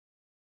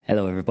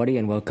Hello, everybody,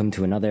 and welcome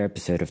to another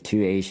episode of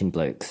Two Asian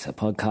Blokes, a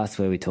podcast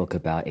where we talk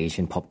about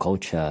Asian pop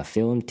culture,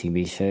 film,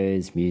 TV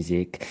shows,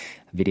 music,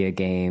 video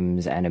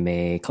games,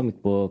 anime,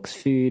 comic books,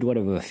 food,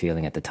 whatever we're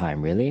feeling at the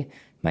time, really.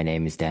 My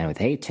name is Dan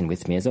with H, and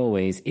with me, as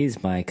always,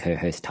 is my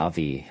co-host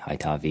Thavy. Hi,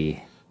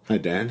 Thavy. Hi,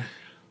 Dan.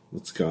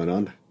 What's going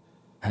on?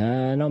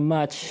 Not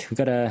much. We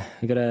got a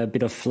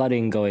bit of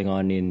flooding going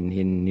on in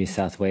New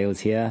South Wales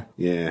here.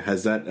 Yeah,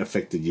 has that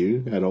affected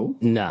you at all?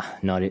 Nah,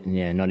 not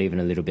even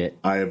a little bit.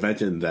 I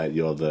imagine that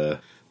you're the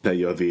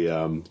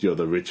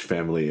rich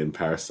family in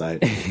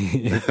Parasite.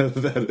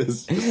 That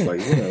is just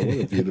like, what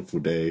a beautiful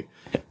day.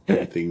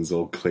 Everything's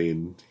all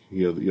clean.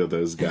 You're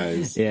those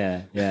guys.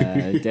 Yeah,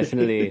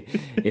 definitely.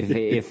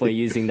 If we're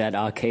using that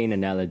arcane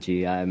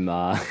analogy, I'm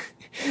a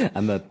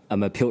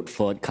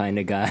Piltfort kind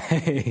of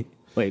guy.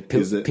 Wait,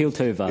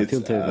 Piltover kind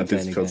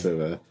of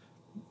guy.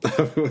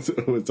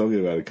 We're talking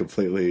about a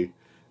completely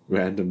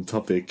random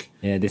topic.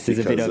 Yeah, this is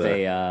a bit of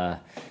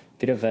a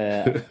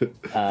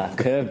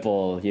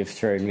curveball you've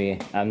thrown me.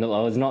 I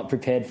was not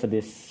prepared for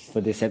this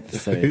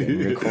episode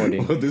and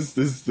recording. Well,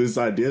 this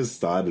idea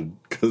started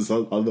because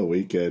on the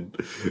weekend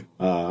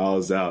I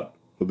was out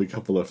with a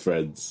couple of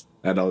friends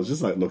and I was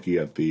just like looking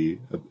at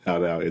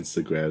our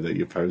Instagram that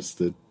you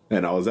posted,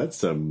 and I was at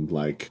some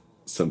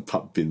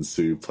Pup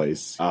Binsu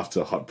place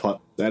after Hot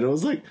Pot, and it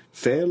was like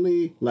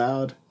fairly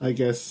loud, I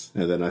guess.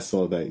 And then I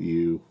saw that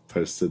you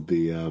posted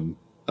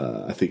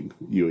I think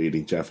you were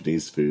eating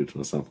Japanese food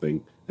or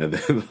something, and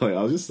then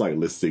I was just like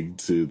listening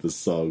to the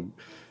song.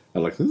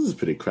 I'm like, this is a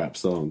pretty crap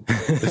song.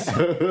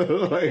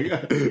 So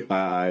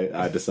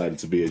I decided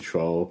to be a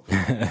troll,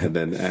 and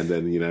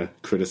then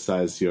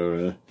criticize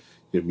your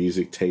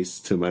music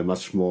taste to my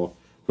much more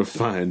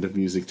refined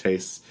music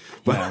taste.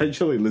 But I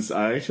actually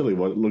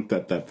looked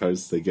at that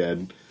post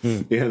again.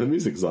 Yeah, the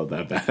music's not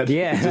that bad.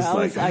 Yeah,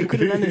 I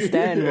couldn't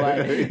understand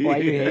why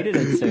you hated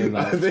it so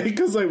much. I think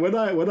because when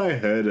I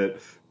heard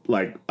it,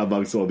 like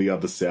amongst all the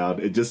other sound,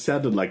 it just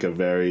sounded like a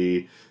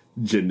very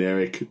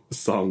generic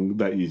song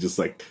that you just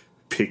like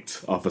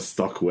picked off a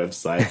stock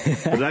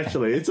website. But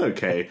actually, it's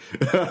okay.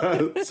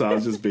 So I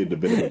was just being a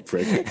bit of a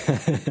prick.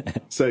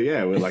 So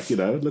yeah, we're like,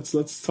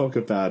 let's talk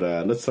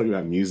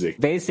about music.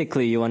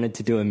 Basically, you wanted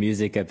to do a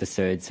music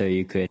episode so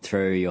you could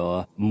throw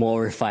your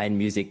more refined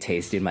music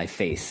taste in my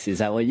face. Is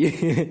that what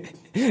you?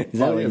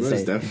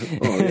 Most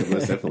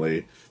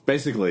definitely.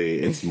 Basically,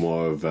 it's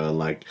more of a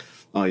like,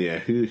 oh yeah,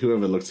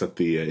 whoever looks at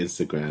the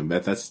Instagram,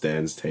 that's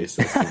Dan's taste.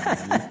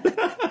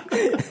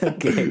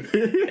 Okay,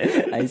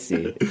 I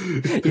see.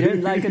 You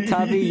don't like a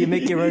Thavy, you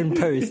make your own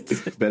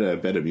posts.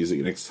 Better music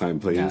next time,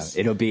 please.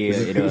 No, it'll be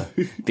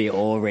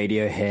all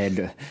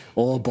Radiohead,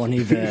 all Bon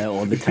Iver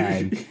all the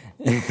time.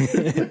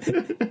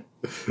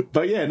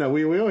 But yeah, no,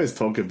 we always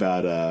talk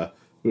about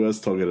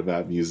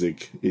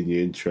music in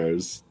your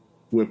intros.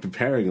 We're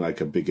preparing like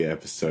a bigger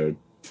episode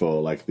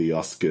for like the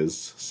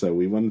Oscars, so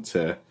we wanted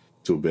to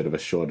do a bit of a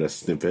shorter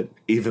snippet,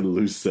 even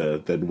looser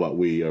than what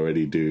we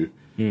already do.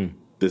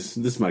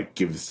 This might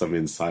give some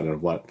insight on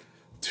what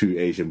Two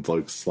Asian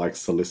Blokes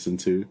likes to listen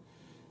to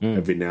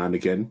every now and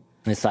again.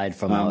 Aside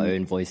from our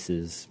own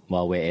voices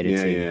while we're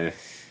editing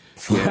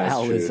for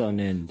hours on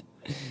end.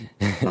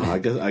 I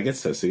get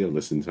so sick of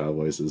listening to our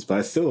voices, but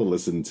I still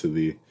listen to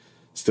the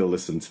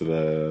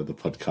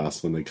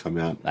podcast when they come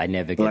out. I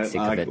never get sick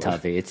of it,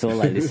 Thavy. It's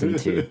all I listen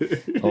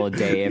to all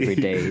day, every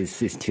day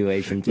is Two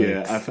Asian Blokes.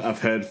 Yeah,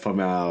 I've heard from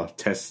our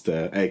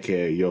tester,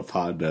 aka your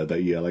partner,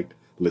 that you like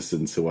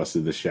listen to us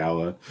in the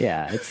shower.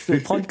 Yeah, it's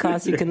the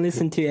podcast you can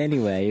listen to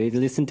anywhere. You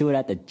listen to it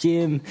at the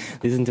gym,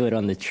 listen to it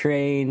on the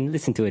train,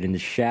 listen to it in the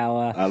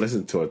shower. I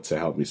listen to it to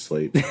help me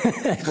sleep.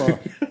 Well,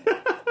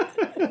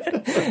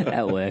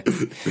 that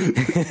works.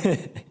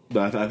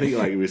 But I think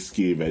like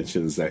Risky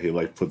mentions that he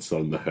like puts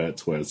on the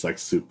Hertz where it's like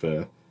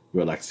super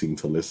relaxing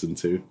to listen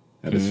to,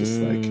 and it's just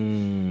like,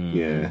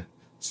 yeah.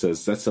 So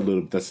that's a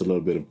little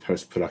bit of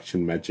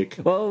post-production magic.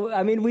 Well,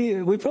 I mean,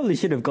 we probably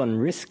should have gone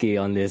risky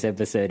on this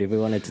episode if we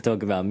wanted to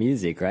talk about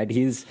music, right?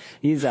 He's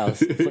our,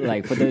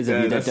 like, for those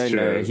of you that don't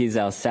know, he's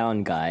our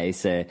sound guy.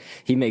 So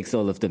he makes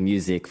all of the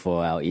music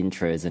for our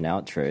intros and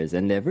outros,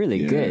 and they're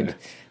really good.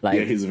 Like,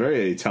 yeah, he's a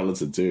very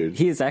talented dude.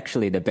 He is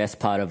actually the best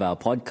part of our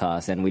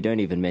podcast, and we don't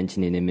even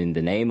mention him in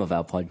the name of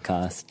our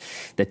podcast.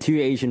 The Two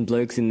Asian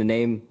Blokes in the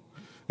name.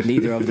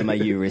 Neither of them are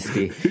you,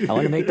 Risky. I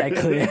want to make that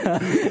clear.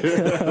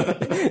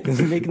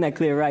 I'm making that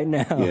clear right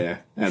now. Yeah,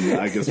 and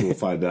I guess we'll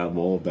find out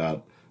more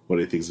about what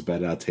he thinks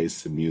about our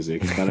tastes in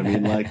music. But I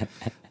mean, like,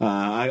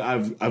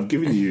 I've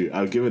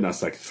given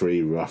us like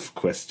 3 rough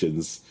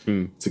questions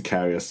to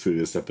carry us through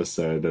this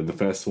episode, and the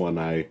first one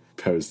I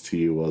posed to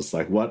you was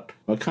like, what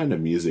kind of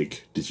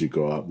music did you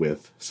grow up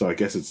with? So I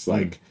guess it's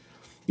like,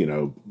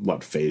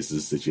 what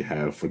phases did you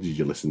have? What did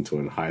you listen to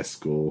in high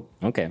school?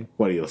 Okay.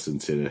 What do you listen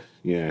to?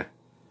 Yeah.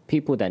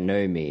 People that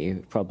know me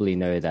probably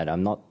know that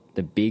I'm not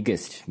the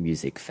biggest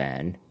music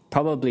fan.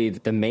 Probably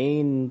the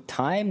main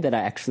time that I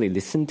actually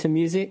listened to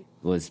music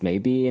was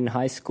maybe in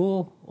high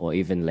school or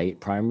even late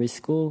primary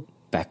school.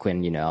 Back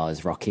when, I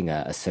was rocking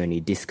a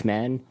Sony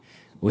Discman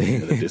Yeah,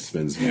 the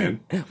Discmans, man.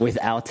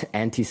 without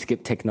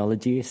anti-skip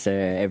technology. So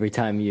every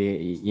time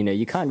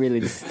you can't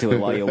really listen to it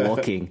while you're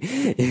walking.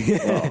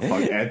 Oh,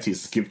 fuck,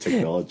 anti-skip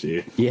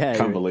technology. Yeah.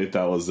 Can't believe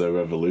that was a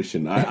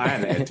revolution. I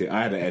had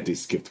an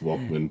anti-skipped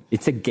Walkman.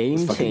 It's a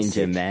game changer,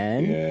 sick.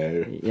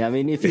 man. Yeah. I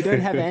mean, if you don't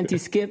have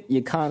anti-skip,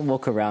 you can't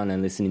walk around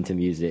and listening to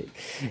music.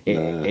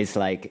 It's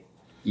like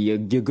you're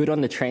good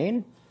on the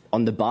train.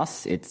 On the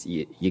bus,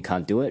 you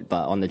can't do it,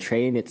 but on the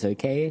train, it's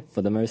okay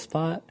for the most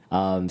part.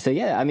 So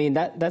yeah, I mean,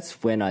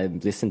 that's when I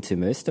listened to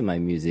most of my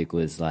music,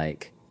 was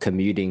like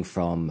commuting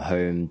from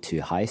home to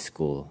high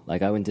school.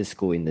 Like I went to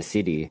school in the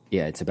city.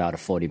 Yeah, it's about a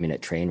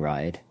 40-minute train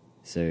ride.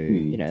 So,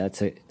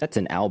 that's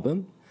an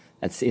album.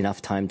 That's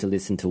enough time to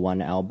listen to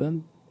one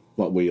album.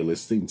 What were you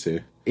listening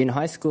to? In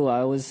high school,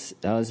 I was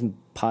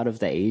part of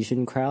the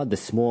Asian crowd, the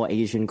small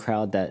Asian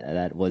crowd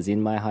that was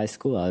in my high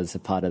school. I was a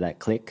part of that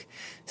clique.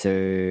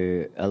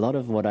 So a lot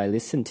of what I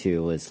listened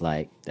to was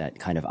like that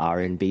kind of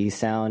R&B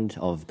sound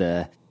of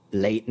the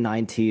late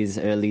 90s,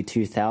 early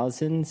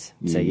 2000s.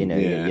 So,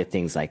 your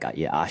things like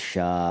your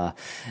Usher,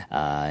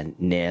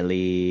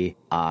 Nelly,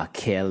 R.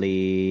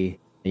 Kelly.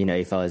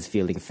 If I was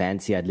feeling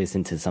fancy, I'd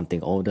listen to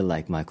something older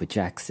like Michael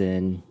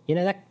Jackson.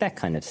 That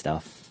kind of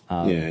stuff.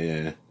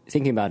 Yeah.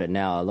 Thinking about it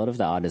now, a lot of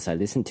the artists I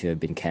listen to have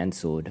been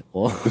cancelled.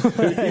 Or I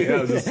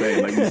was just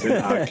saying, like you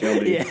said, R.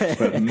 Kelly. Yeah.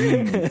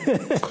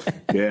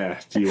 But, yeah.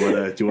 Do you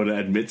want to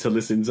admit to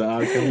listening to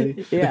R.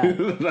 Kelly? Yeah.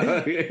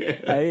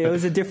 It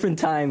was a different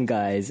time,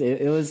 guys.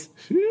 It was.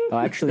 Oh,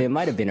 actually, it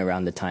might have been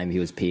around the time he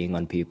was peeing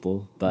on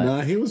people. But no,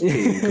 he was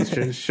peeing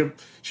because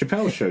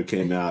Chappelle's show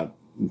came out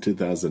in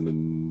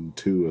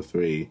 2002 or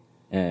 3.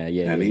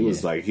 And he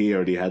was like, he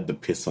already had the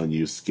piss on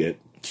you skit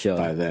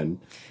by then.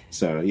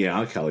 So, yeah,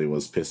 R. Kelly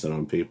was pissing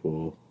on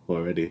people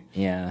already.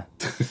 Yeah.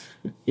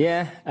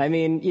 Yeah, I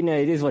mean,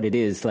 it is what it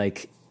is.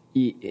 Like,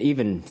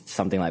 even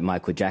something like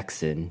Michael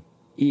Jackson,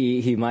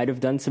 he might have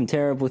done some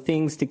terrible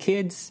things to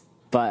kids,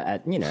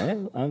 but,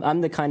 I'm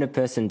the kind of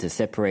person to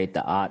separate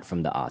the art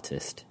from the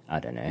artist.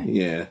 I don't know.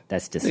 Yeah.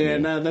 That's just me. Yeah,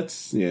 no,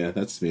 that's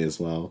me as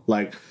well.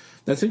 Like,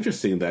 that's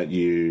interesting that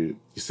you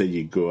said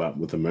you grew up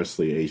with a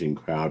mostly Asian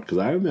crowd, because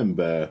I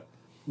remember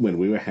when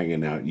we were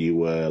hanging out, you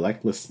were,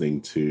 like,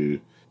 listening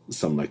to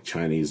some like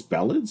Chinese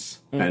ballads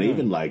and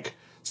even like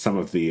some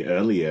of the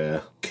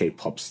earlier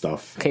K-pop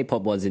stuff.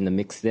 K-pop was in the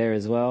mix there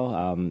as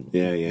well.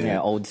 Yeah,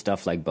 old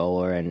stuff like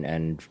Boa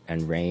and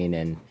Rain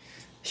and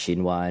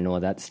Shinhwa and all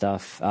that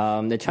stuff.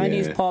 The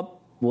Chinese pop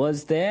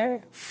was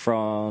there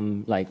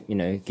from like,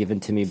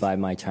 given to me by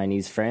my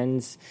Chinese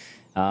friends.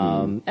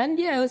 And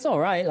yeah, it was all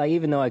right. Like,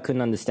 even though I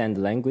couldn't understand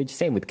the language,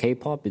 same with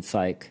K-pop, it's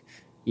like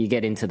you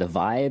get into the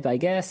vibe, I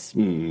guess.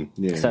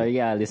 Yeah. So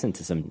yeah, I listened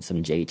to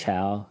some Jay Chou.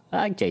 I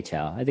like Jay Chou.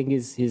 I think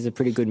he's a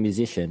pretty good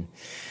musician.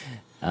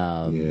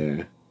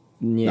 Yeah.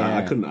 No,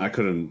 I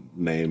couldn't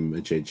name a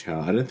Jay Chou.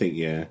 I don't think.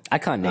 Yeah. I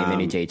can't name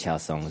any Jay Chou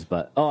songs,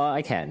 but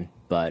I can.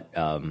 But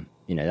that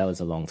was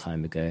a long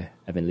time ago. I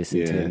haven't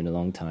listened to him in a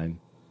long time.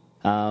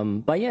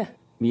 But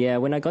yeah.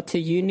 When I got to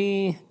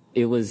uni,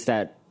 it was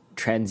that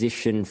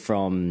transition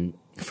from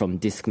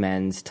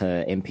Discmans to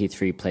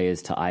MP3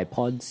 players to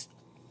iPods.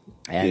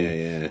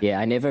 And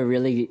I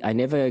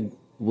never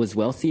was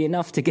wealthy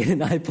enough to get an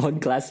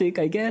iPod Classic,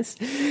 I guess,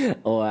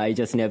 or I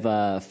just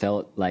never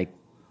felt like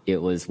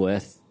it was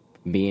worth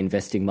me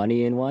investing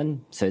money in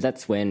one. So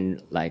that's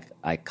when like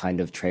I kind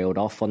of trailed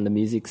off on the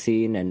music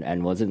scene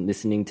and wasn't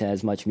listening to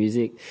as much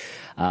music,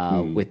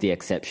 with the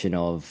exception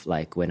of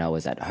like when I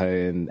was at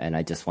home and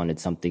I just wanted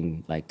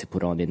something like to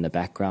put on in the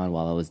background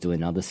while I was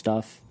doing other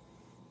stuff.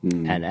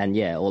 And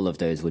yeah, all of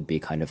those would be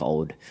kind of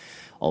old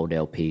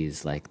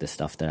LPs, like the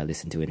stuff that I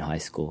listened to in high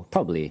school.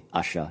 Probably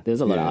Usher.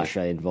 There's a lot of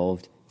Usher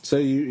involved. So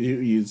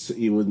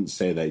you wouldn't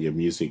say that your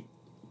music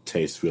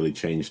taste really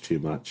changed too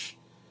much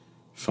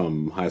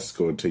from high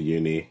school to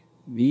uni?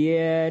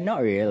 Yeah,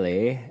 not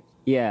really.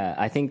 Yeah,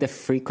 I think the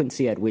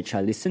frequency at which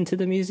I listened to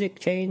the music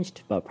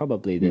changed, but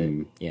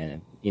probably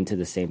into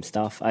the same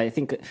stuff. I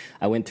think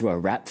I went through a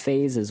rap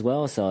phase as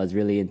well, so I was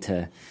really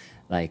into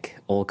like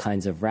all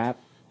kinds of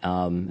rap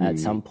at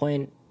some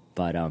point.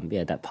 But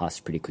that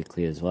passed pretty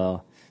quickly as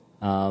well.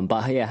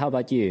 But yeah, how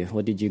about you?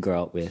 What did you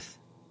grow up with?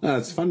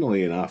 It's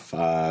funnily enough,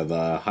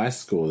 the high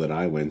school that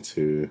I went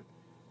to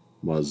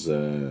was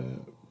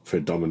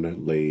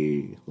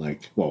predominantly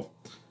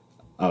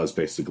I was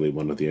basically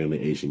one of the only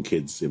Asian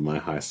kids in my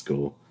high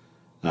school.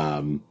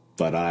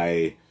 But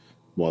I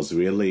was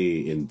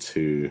really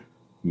into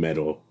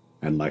metal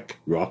and like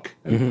rock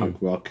and punk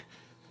rock.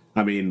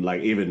 I mean,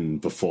 like even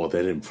before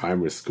then in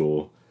primary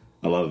school,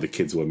 a lot of the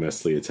kids were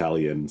mostly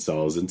Italian.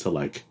 So I was into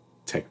like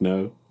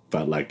techno,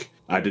 but like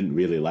I didn't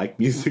really like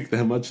music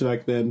that much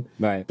back then.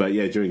 Right. But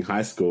yeah, during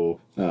high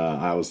school,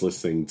 I was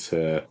listening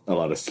to a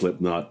lot of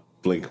Slipknot,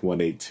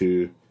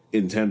 Blink-182.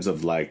 In terms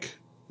of like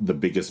the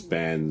biggest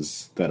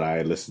bands that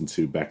I listened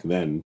to back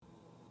then,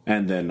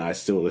 and then I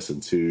still listen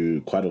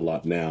to quite a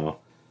lot now.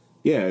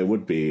 Yeah, it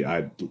would be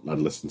I'd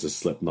listen to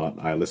Slipknot.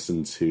 I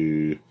listen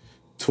to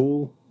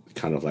Tool,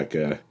 kind of like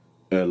a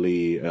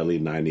early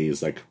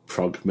 90s like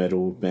prog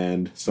metal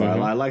band. So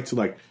I like to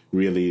like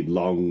really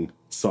long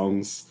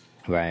songs.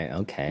 Right,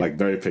 okay. Like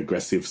very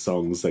progressive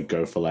songs that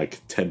go for like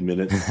 10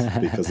 minutes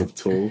because of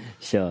Tool.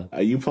 Sure.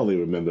 You probably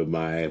remember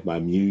my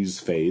Muse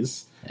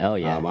phase. Oh,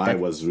 yeah. I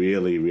was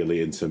really,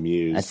 really into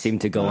Muse. That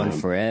seemed to go on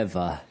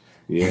forever.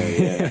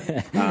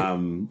 Yeah.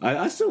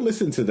 I still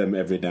listen to them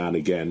every now and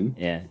again.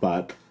 Yeah.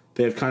 But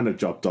they've kind of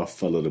dropped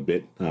off a little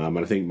bit. And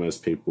I think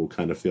most people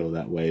kind of feel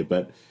that way.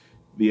 But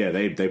yeah,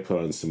 they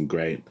put on some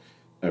great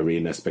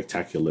arena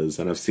spectaculars,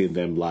 and I've seen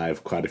them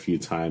live quite a few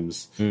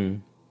times.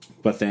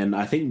 But then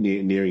I think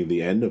nearing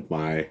the end of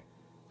my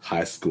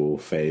high school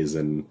phase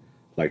and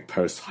like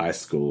post high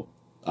school,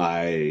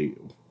 I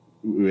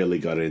really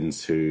got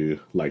into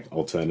like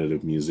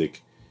alternative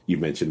music. You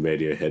mentioned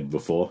Radiohead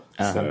before,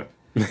 so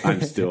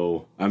I'm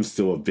still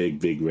a big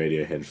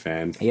Radiohead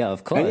fan. Yeah,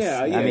 of course.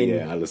 I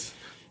mean, I listen.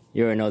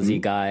 You're an Aussie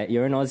guy.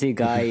 You're an Aussie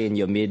guy in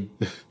your mid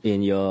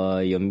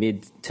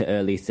to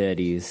early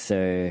 30s.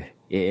 So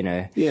you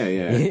know,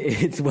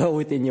 it's well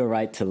within your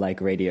right to like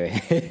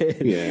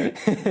Radiohead.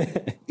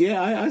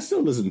 I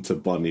still listen to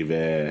Bon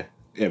Iver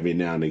every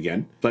now and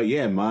again. But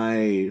yeah,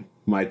 my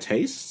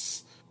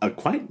tastes are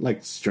quite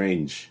like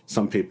strange.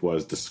 Some people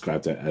have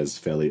described it as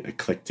fairly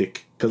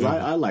eclectic because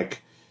I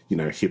like, you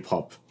know, hip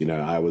hop. You know,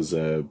 I was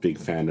a big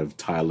fan of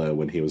Tyler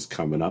when he was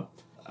coming up.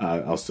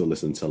 I'll still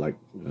listen to like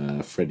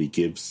Freddie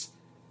Gibbs,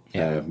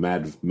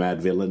 Mad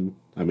Villain.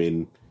 I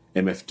mean,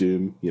 MF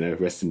Doom. You know,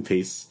 rest in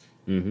peace.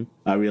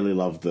 I really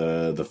love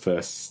the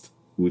first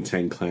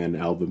Wu-Tang Clan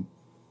album.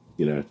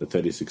 You know, the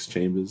 36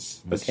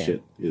 Chambers. That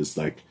shit is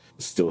like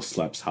still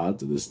slaps hard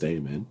to this day,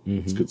 man.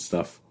 It's good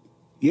stuff.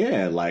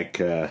 Yeah,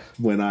 like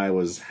when I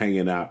was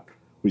hanging out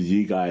with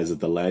you guys at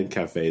the LAN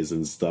cafes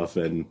and stuff,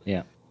 and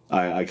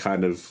I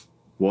kind of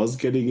was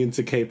getting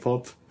into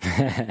K-pop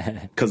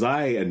because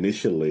I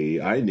initially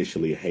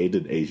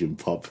hated Asian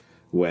pop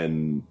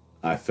when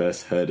I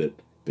first heard it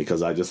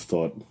because I just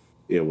thought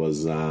it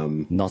was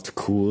not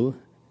cool.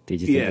 Did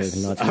you think it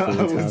was not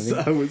cool?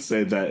 I would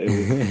say that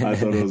I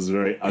thought it was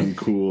very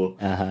uncool.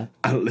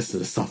 I don't listen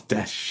to soft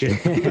ass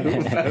shit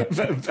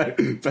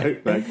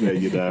back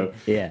then, you know.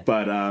 Yeah.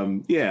 But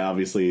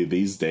obviously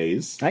these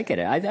days, I get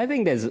it. I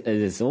think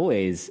there's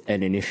always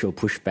an initial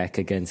pushback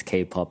against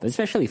K-pop,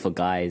 especially for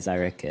guys. I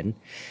reckon.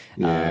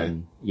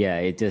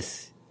 It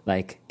just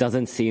like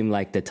doesn't seem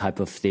like the type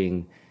of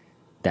thing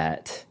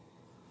that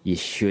you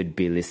should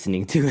be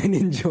listening to and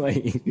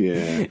enjoying.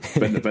 Yeah,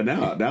 but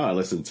now I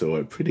listen to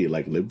it pretty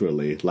like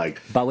liberally. Like,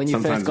 but when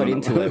you first got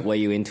into it, were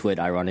you into it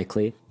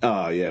ironically?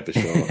 Oh yeah, for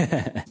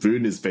sure.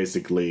 Boone is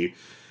basically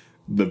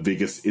the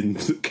biggest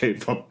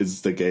K-pop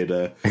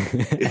instigator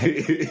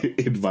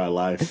in my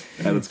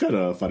life, and it's kind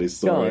of a funny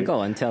story.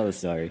 Go on, tell the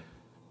story.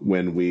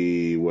 When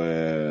we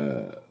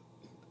were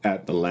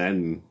at the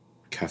LAN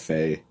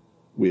cafe,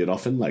 we'd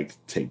often like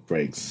take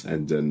breaks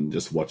and then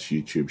just watch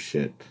YouTube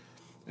shit.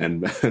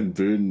 And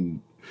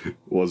Boone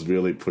was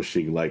really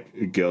pushing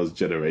like Girls'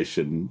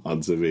 Generation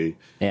onto me.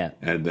 Yeah.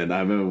 And then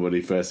I remember when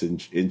he first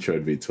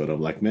introed me to it, I'm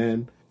like,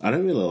 man, I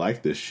don't really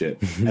like this shit.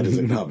 And he's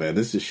like, no, man,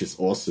 this is just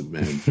awesome,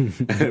 man.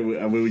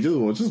 and we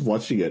were just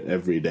watching it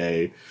every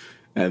day.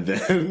 And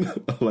then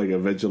like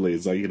eventually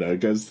it's like, you know,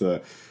 it goes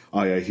to,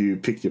 oh yeah, Hugh,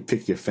 pick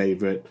your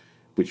favorite,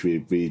 which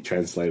we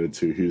translated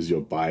to who's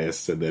your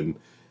bias. And then,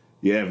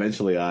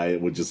 eventually I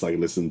would just like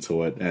listen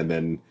to it and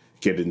then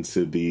get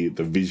into the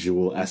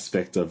visual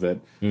aspect of it.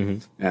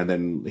 And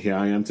then here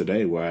I am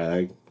today where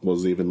I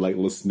was even like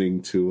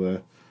listening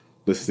to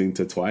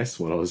Twice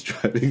when I was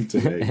driving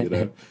today, you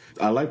know.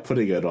 I like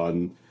putting it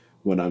on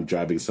when I'm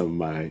driving some of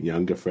my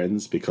younger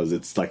friends because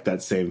it's like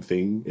that same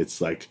thing.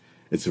 It's like,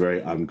 it's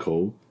very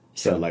uncool.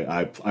 So like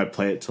I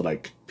play it to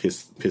like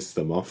piss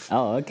them off.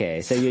 Oh,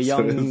 okay. So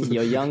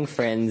your young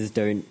friends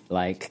don't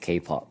like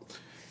K-pop?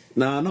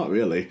 No, not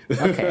really.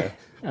 Okay.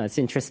 Oh, it's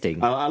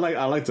interesting. I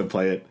like to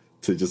play it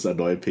to just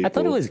annoy people. I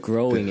thought it was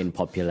growing in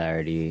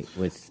popularity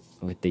with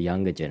the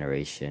younger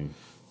generation,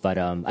 but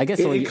I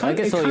guess all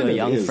your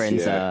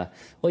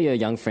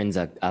young friends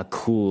are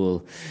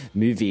cool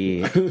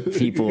movie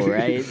people,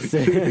 right?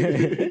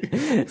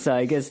 So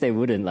I guess they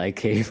wouldn't like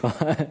K-pop.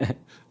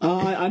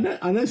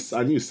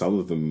 I knew some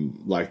of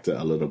them liked it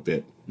a little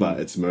bit, but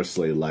it's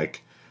mostly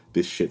like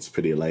this shit's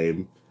pretty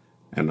lame,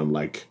 and I'm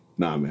like,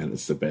 nah, man,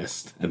 it's the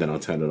best, and then I'll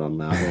turn it on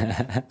now.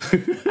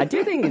 I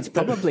do think it's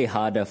probably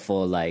harder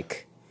for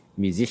like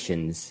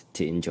musicians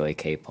to enjoy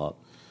K-pop.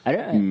 I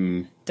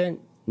don't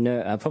know.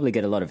 I'll probably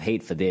get a lot of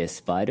hate for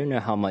this, but I don't know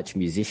how much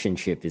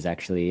musicianship is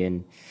actually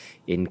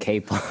in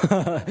K-pop.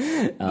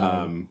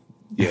 I'm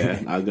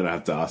gonna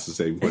have to ask the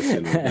same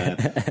question on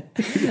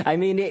that. I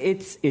mean,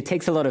 it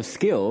takes a lot of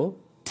skill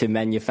to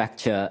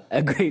manufacture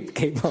a great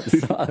K-pop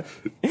song,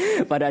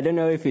 but I don't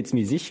know if it's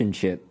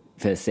musicianship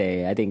per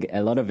se. I think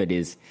a lot of it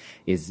is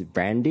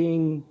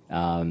branding,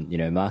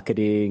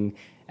 marketing.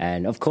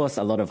 And of course,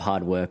 a lot of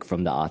hard work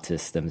from the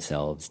artists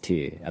themselves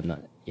too.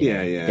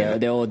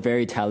 They're all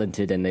very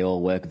talented and they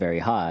all work very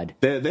hard.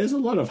 There's a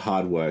lot of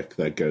hard work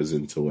that goes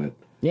into it.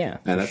 Yeah,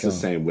 and that's the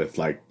same with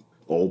like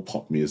all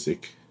pop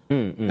music.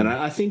 And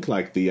I think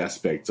like the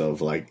aspect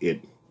of like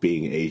it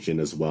being Asian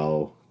as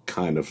well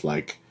kind of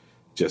like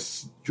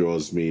just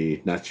draws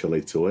me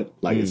naturally to it.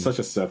 Like it's such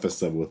a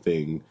surface level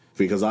thing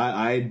because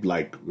I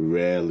like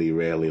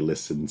rarely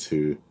listen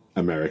to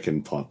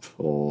American pop,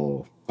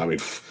 or I mean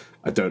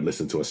I don't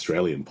listen to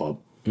Australian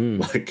pop.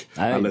 Like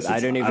I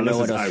don't even know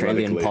what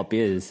Australian pop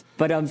is.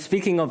 But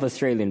speaking of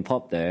Australian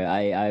pop,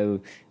 though,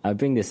 I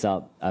bring this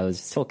up. I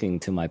was talking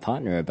to my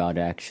partner about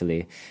it,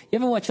 actually. You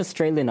ever watch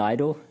Australian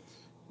Idol?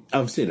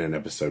 I've seen an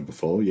episode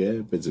before, yeah,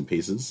 bits and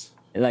pieces.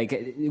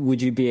 Like,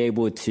 would you be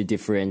able to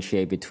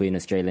differentiate between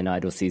Australian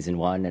Idol Season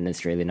 1 and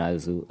Australian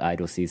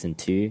Idol Season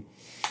 2?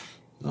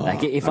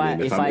 Like, if I'm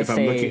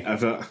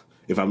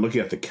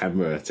looking at the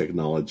camera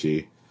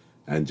technology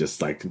and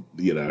just like,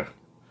 you know...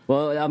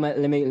 Well,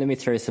 let me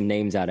throw some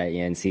names out at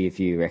you and see if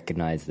you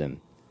recognize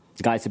them.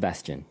 Guy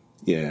Sebastian.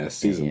 Yeah,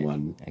 season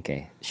 1.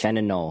 Okay.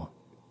 Shannon Noll.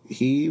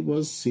 He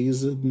was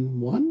season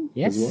 1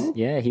 yes. as well?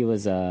 Yeah, he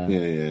was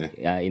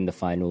in the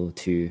final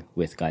 2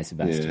 with Guy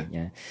Sebastian.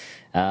 Yeah.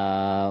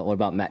 What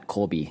about Matt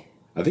Corby?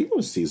 I think it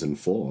was season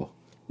 4.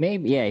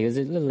 Maybe, yeah, he was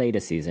a little later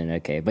season,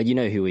 okay. But you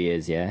know who he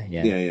is, yeah?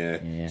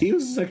 Yeah. He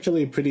was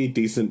actually a pretty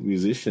decent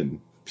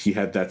musician. He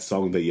had that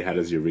song that you had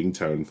as your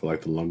ringtone for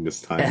like the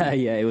longest time.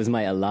 Yeah, it was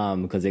my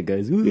alarm because it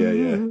goes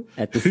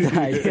at the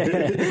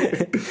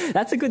side.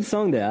 That's a good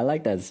song though. I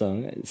like that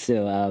song.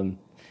 So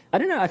I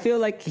don't know. I feel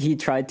like he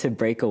tried to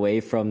break away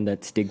from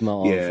that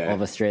stigma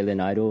of Australian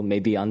Idol,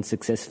 maybe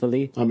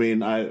unsuccessfully. I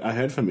mean, I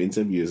heard from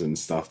interviews and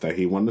stuff that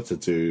he wanted to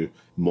do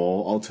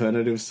more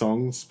alternative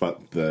songs,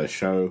 but the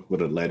show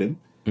wouldn't let him.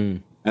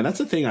 And that's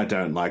the thing I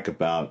don't like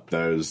about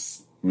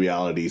those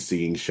reality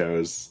singing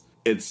shows.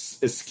 It's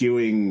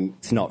skewing.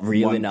 It's not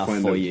real enough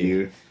for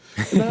you.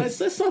 No,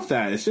 it's not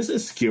that. It's just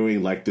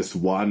skewing like this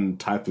one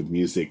type of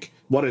music.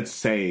 What it's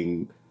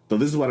saying, but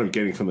this is what I'm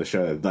getting from the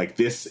show. Like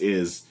this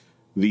is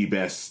the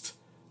best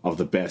of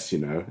the best, you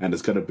know, and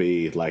it's got to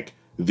be like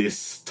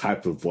this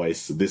type of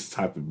voice, this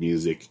type of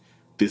music,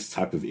 this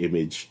type of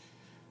image,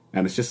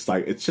 and it's just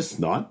like it's just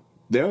not.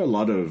 There are a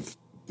lot of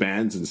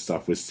bands and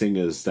stuff with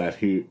singers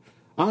who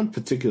aren't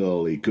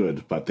particularly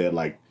good, but they're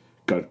like.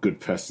 Got good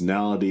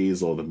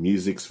personalities, or the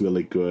music's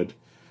really good.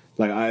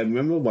 Like I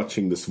remember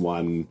watching this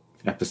one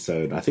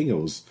episode, I think it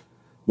was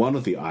one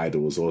of the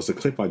Idols, or it was a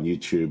clip on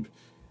YouTube,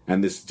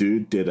 and this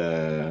dude did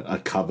a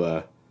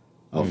cover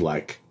of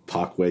like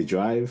Parkway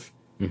Drive,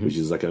 which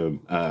is like a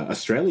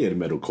Australian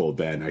metalcore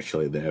band.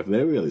 Actually, they're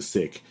really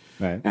sick.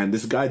 Right. And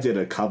this guy did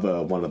a cover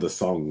of one of the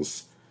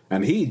songs,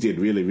 and he did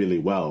really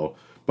well.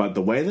 But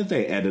the way that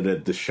they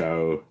edited the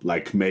show,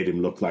 like, made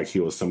him look like he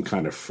was some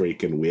kind of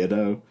freak and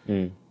weirdo.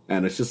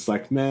 And it's just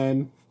like,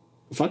 man,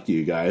 fuck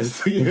you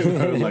guys. You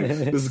know, like,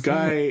 this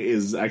guy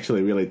is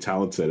actually really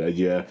talented, and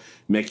you're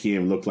making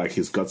him look like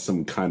he's got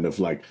some kind of,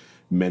 like,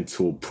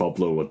 mental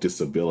problem or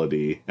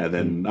disability. And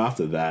then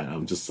after that,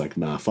 I'm just like,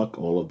 nah, fuck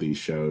all of these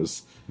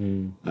shows.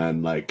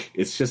 And, like,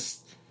 it's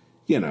just,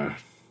 you know,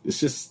 it's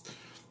just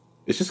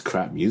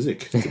crap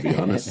music, to be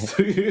honest.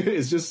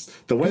 It's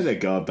just the way they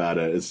go about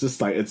it. It's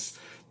just like, it's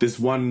this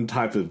one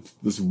type of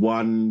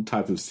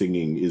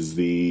singing is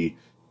the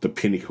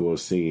pinnacle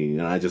of singing,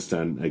 and I just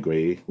don't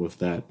agree with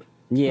that.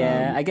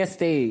 Yeah, I guess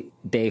they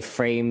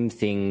frame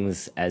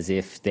things as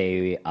if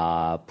they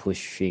are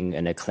pushing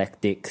an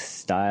eclectic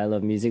style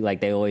of music.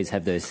 Like they always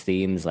have those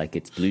themes, like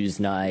it's blues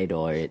night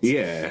or it's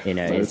you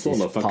know, it's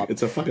all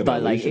it's a fucking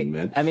but illusion,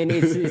 man. I mean,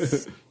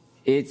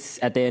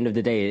 it's at the end of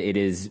the day, it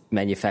is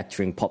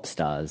manufacturing pop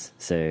stars.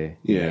 So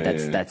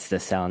that's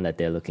the sound that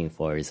they're looking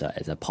for is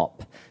a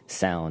pop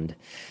sound.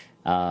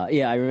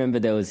 I remember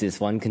there was this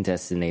one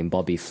contestant named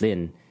Bobby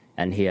Flynn.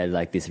 And he had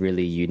like this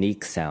really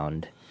unique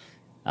sound.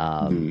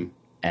 And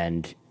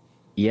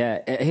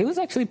he was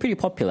actually pretty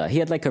popular. He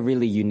had like a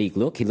really unique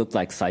look. He looked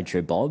like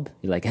Sideshow Bob.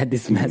 He like had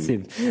this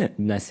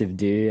massive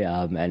dude,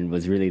 and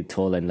was really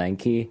tall and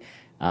lanky.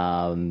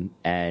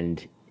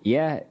 Like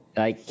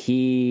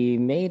he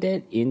made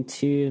it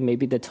into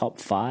maybe the top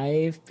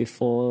 5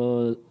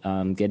 before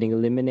getting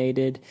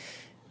eliminated.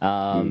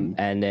 And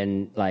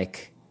then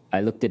like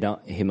I looked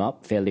him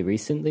up fairly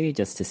recently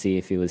just to see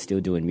if he was still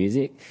doing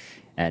music.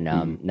 And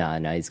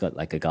no, he's got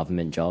like a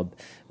government job,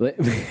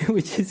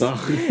 which is I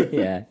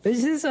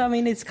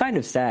mean, it's kind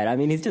of sad. I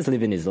mean, he's just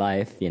living his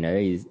life, you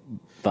know.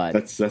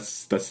 But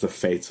that's the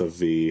fate of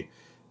the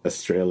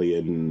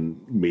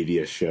Australian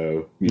media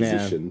show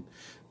musician.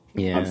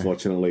 Yeah.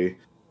 Unfortunately,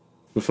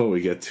 before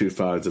we get too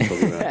far into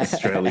talking about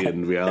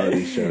Australian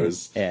reality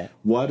shows,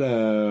 what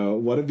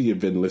have you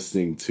been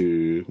listening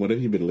to? What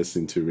have you been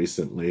listening to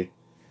recently?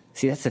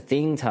 See, that's the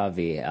thing,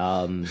 Thavy.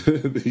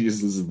 You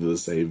just listen to the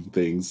same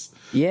things.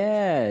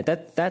 Yeah,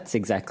 that's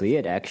exactly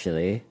it,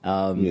 actually.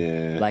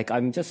 Like,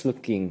 I'm just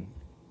looking...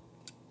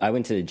 I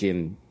went to the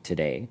gym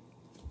today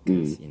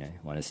because, you know,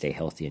 I want to stay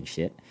healthy and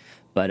shit.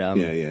 But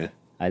I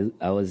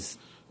was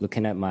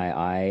looking at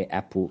my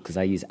Apple, because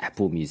I use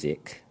Apple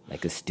Music,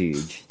 like a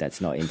stooge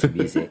that's not into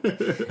music.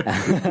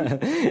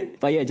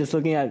 But yeah, just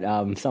looking at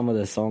some of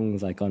the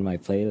songs, like, on my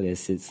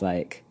playlist, it's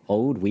like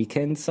old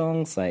Weekend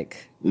songs,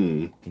 like,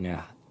 you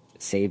know...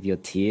 Save Your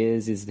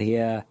Tears is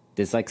here.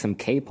 There's like some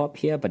K-pop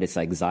here, but it's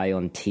like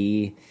Zion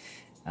T.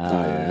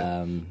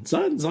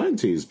 Zion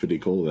T is pretty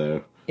cool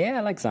though. Yeah,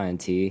 I like Zion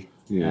T.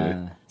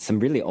 Yeah. Some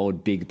really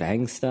old Big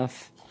Bang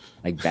stuff,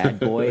 like Bad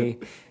Boy,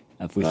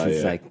 which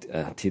was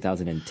like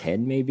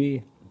 2010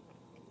 maybe.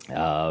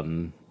 What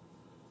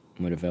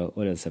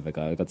else have I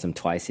got? I got some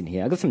Twice in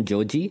here. I got some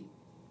Georgie.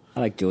 I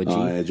like Georgie.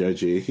 Oh, yeah,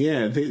 Georgie.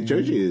 Yeah,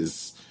 Georgie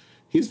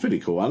he's pretty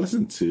cool. I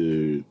listen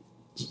to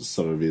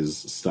some of his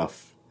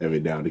stuff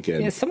every now and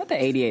again. Yeah, some of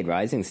the 88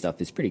 Rising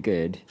stuff is pretty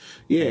good.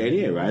 Yeah,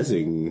 88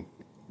 Rising,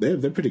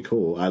 they're pretty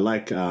cool. I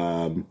like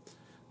that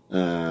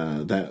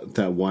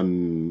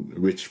one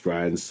Rich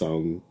Brian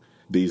song,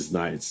 These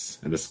Nights,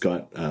 and it's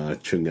got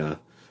Chunga.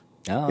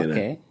 Oh,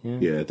 okay.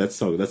 Yeah, that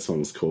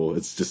song's cool.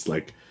 It's just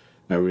like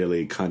a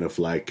really kind of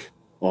like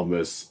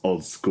almost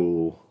old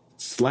school,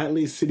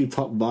 slightly city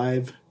pop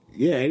vibe.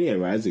 Yeah, 88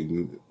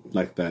 Rising,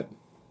 like that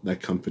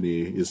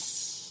company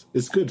is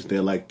good.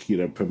 They're like,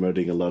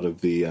 promoting a lot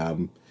of the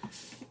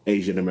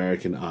Asian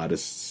American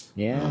artists.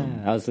 Yeah,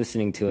 I was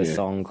listening to a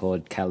song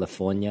called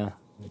California,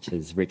 which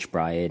is Rich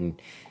Brian,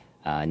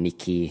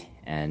 Nicki,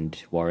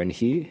 and Warren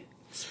Hugh.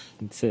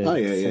 It's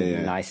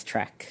a nice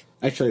track.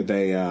 Actually,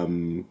 they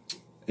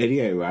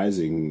 88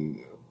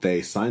 Rising,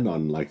 they signed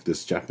on like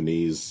this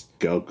Japanese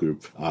girl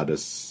group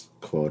artists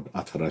called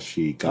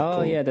Atarashi Gakko.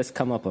 Oh yeah, that's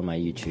come up on my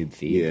YouTube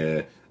feed.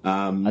 Yeah.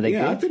 Are they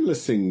good? I've been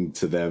listening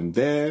to them.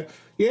 They're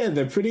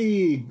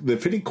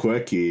pretty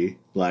quirky.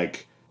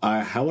 Like,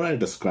 how would I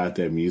describe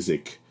their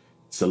music?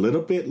 It's a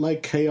little bit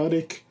like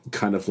chaotic,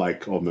 kind of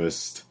like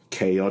almost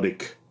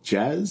chaotic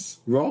jazz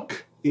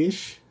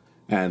rock-ish.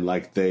 And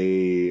like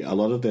a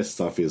lot of their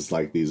stuff is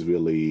like these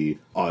really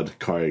odd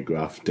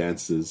choreographed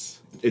dances.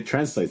 It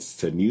translates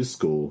to new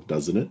school,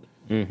 doesn't it?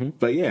 Mm-hmm.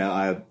 But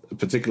yeah, a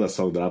particular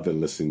song that I've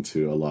been listening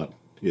to a lot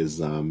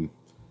is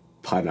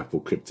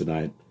Pineapple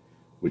Kryptonite,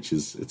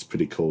 it's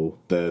pretty cool.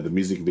 The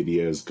music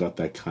video's got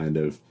that kind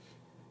of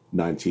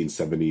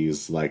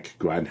 1970s like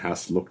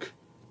grindhouse look.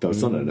 Though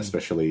it's not an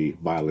especially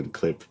violent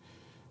clip.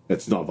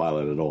 It's not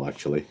violent at all,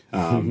 actually.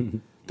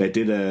 They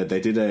did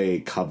a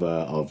cover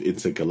of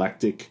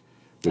Intergalactic,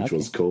 which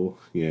was cool.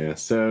 Yeah.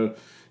 So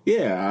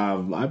yeah,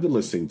 I've been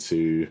listening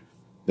to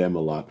them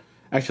a lot.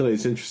 Actually,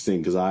 it's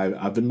interesting because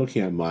I've been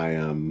looking at my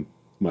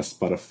my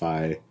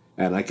Spotify,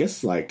 and I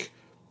guess like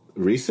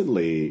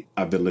recently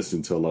I've been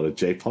listening to a lot of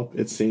J-pop,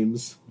 it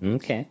seems.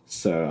 Okay.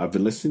 So I've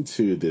been listening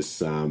to this...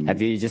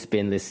 Have you just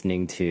been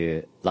listening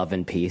to Love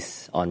and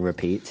Peace on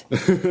repeat?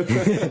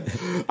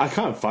 I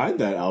can't find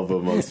that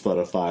album on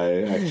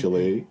Spotify,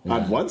 actually. I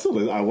want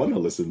to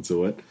listen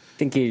to it. I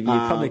think you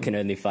probably can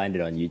only find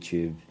it on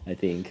YouTube, I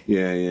think.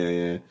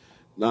 Yeah.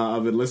 No,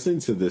 I've been listening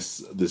to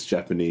this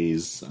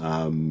Japanese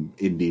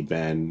indie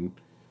band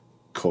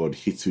called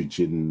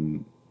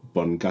Hitsujin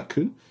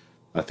Bongaku.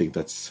 I think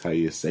that's how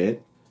you say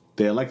it.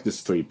 They're like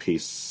this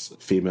 3-piece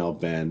female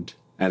band,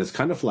 and it's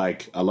kind of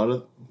like a lot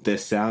of their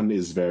sound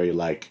is very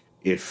like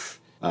if...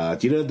 do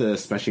you know the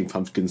Smashing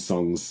Pumpkins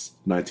songs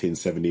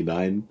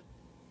 1979?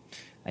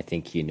 I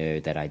think you know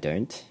that I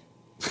don't.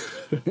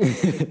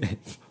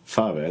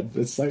 Far, man.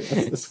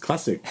 It's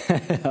classic.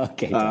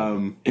 Okay.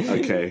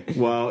 Okay.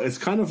 Well, it's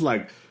kind of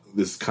like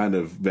this kind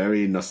of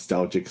very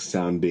nostalgic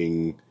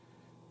sounding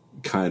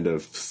kind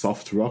of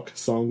soft rock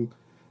song.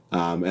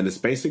 And it's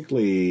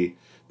basically...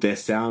 Their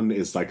sound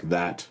is like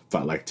that,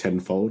 but like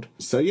tenfold.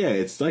 So yeah,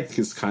 it's like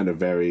this kind of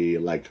very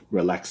like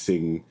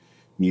relaxing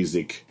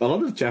music. A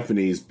lot of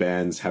Japanese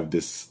bands have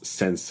this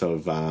sense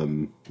of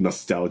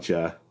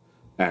nostalgia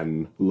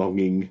and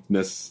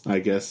longingness, I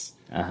guess.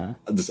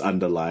 This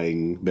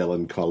underlying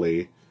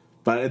melancholy.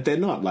 But they're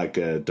not like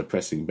a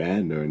depressing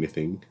band or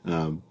anything.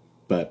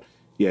 But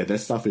yeah, their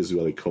stuff is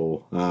really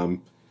cool.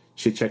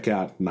 Should check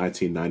out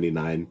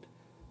 1999.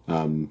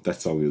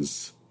 That song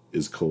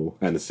is cool,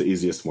 and it's the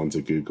easiest one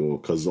to Google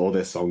because all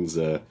their songs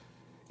are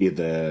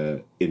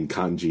either in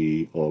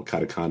kanji or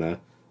katakana.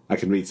 I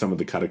can read some of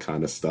the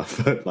katakana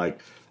stuff, but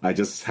like I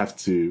just have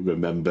to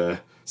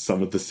remember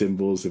some of the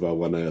symbols if I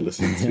want to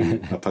listen to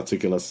a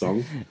particular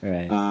song.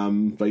 Right.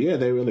 But yeah,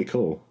 they're really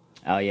cool.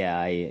 Oh yeah,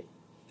 I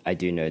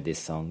do know this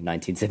song,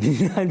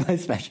 1979 by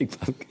Smashing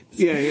Pumpkins.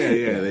 Yeah.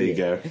 There you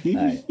go.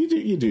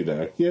 You do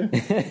know. Yeah.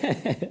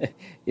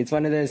 It's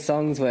one of those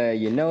songs where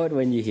you know it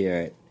when you hear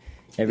it.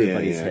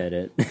 Everybody's heard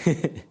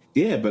it.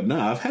 Yeah, but no,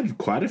 I've had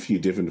quite a few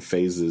different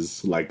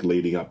phases, like,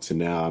 leading up to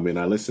now. I mean,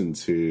 I listen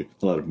to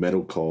a lot of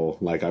metalcore.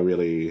 Like, I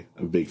really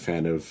am a big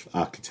fan of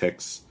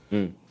Architects.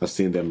 I've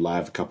seen them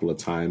live a couple of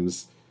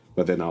times,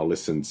 but then I'll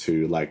listen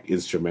to, like,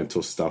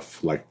 instrumental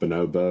stuff like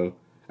Bonobo.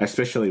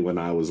 Especially when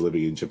I was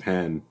living in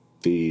Japan,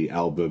 the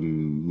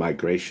album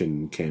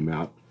Migration came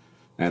out,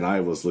 and I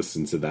was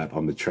listening to that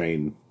on the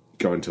train,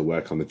 going to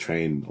work on the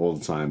train all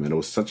the time, and it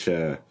was such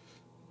a,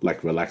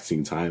 like,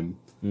 relaxing time.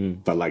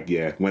 But like,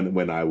 yeah,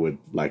 when I would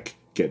like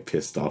get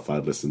pissed off,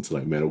 I'd listen to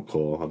like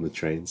metalcore on the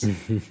trains.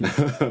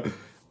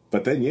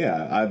 But then,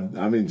 yeah,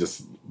 I mean,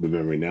 just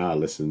remembering now, I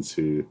listen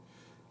to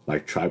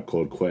like Tribe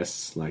Called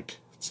Quest, like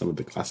some of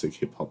the classic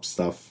hip hop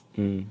stuff.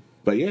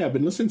 But yeah, I've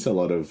been listening to a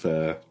lot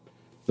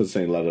been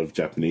saying a lot of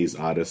Japanese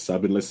artists.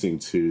 I've been listening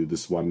to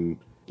this one,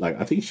 like,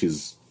 I think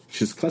she's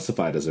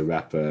classified as a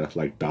rapper,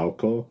 like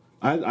Daoko.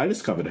 I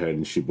discovered her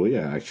in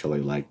Shibuya,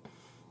 actually, like,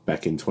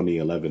 back in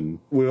 2011.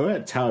 We were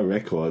at Tower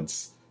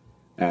Records,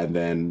 and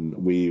then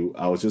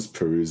I was just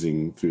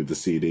perusing through the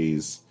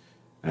CDs,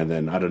 and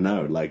then, I don't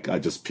know, like, I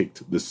just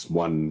picked this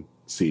one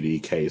CD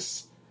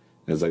case.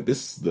 I was like,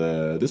 this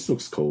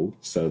looks cool.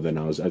 So then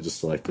I just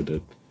selected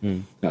it.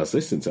 I was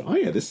listening to, oh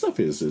yeah, this stuff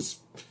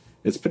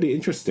it's pretty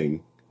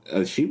interesting.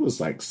 She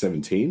was like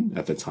 17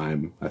 at the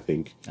time, I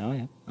think. Oh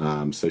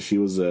yeah. So she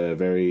was a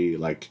very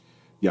like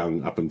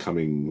young up and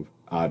coming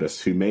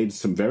artist who made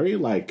some very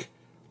like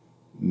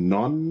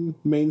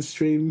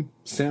non-mainstream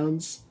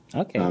sounds.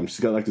 Okay. She's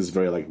got like this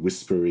very like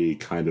whispery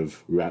kind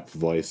of rap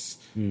voice.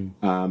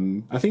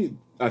 I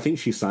think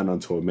she signed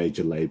onto a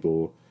major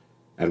label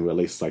and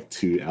released like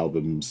 2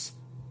 albums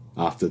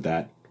after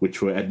that,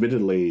 which were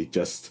admittedly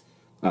just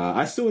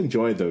I still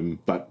enjoy them,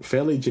 but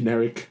fairly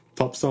generic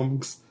pop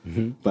songs.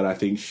 But I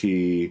think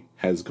she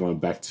has gone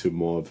back to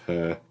more of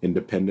her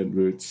independent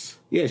roots.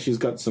 Yeah, she's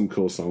got some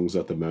cool songs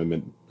at the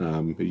moment.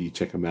 You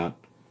check them out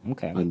on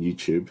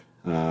YouTube.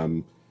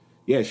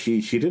 Yeah,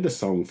 she did a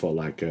song for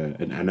like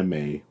an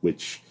anime,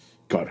 which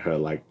got her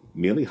like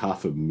nearly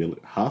half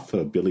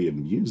a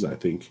billion views, I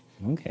think.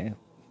 Okay.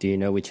 Do you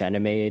know which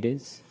anime it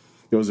is?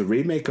 It was a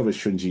remake of a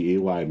Shunji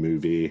Iwai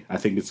movie. I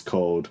think it's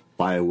called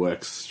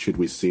Fireworks, Should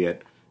We See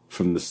It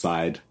From the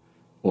Side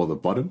or the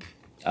Bottom?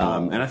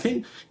 And I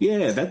think,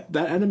 yeah, that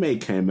anime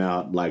came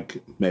out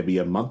like maybe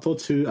a month or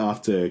 2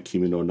 after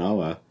Kimi no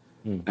Nawa.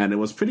 And it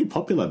was pretty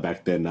popular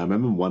back then. I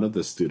remember one of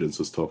the students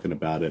was talking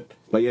about it.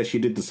 But yeah, she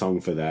did the song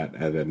for that.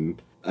 And then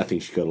I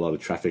think she got a lot of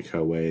traffic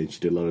her way and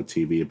she did a lot of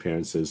TV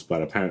appearances.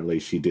 But apparently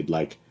she did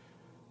like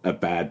a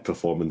bad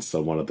performance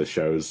on one of the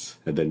shows.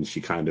 And then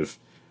she kind of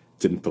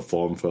didn't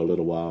perform for a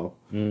little while.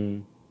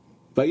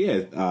 But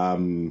yeah,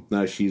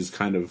 no, she's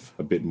kind of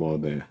a bit more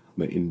the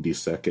indie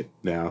circuit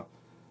now.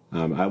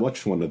 I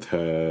watched one of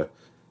her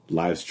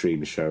live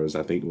stream shows.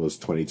 I think it was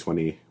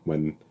 2020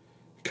 when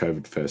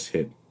COVID first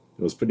hit.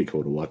 It was pretty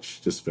cool to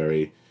watch. Just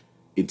very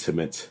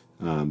intimate.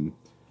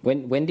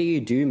 When do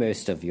you do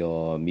most of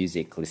your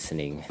music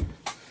listening?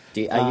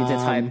 Are you the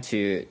type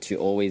to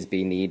always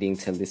be needing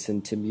to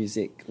listen to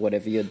music,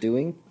 whatever you're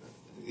doing?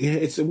 Yeah,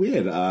 it's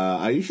weird.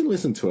 I usually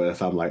listen to it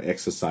if I'm like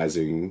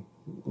exercising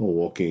or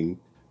walking.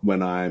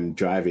 When I'm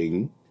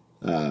driving,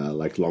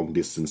 like long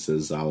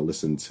distances, I'll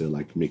listen to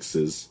like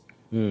mixes.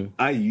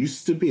 I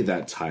used to be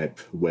that type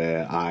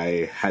where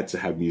I had to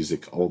have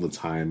music all the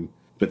time.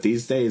 But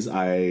these days,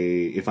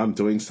 if I'm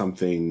doing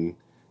something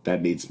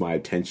that needs my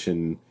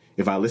attention,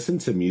 if I listen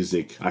to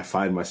music, I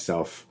find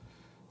myself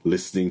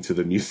listening to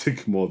the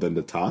music more than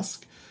the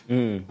task.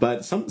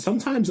 But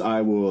sometimes I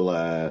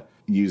will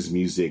use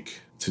music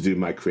to do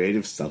my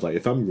creative stuff. Like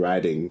if I'm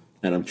writing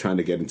and I'm trying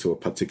to get into a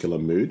particular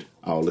mood,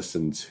 I'll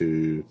listen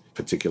to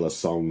particular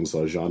songs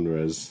or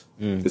genres.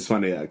 It's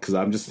funny because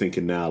I'm just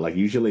thinking now, like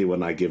usually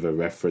when I give a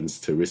reference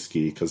to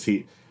Risky, because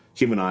him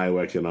and I are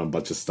working on a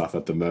bunch of stuff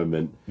at the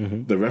moment,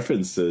 the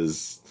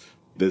references,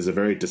 there's a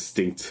very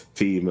distinct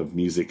theme of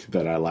music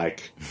that I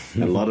like.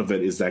 And a lot of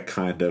it is that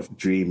kind of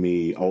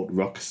dreamy alt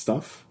rock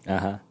stuff.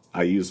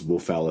 I use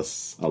Wolf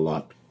Alice a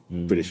lot,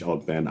 British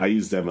alt band. I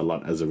use them a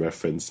lot as a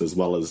reference, as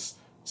well as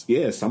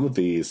some of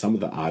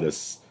the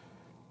artists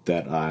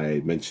that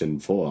I mentioned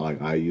before.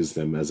 Like I use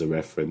them as a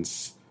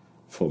reference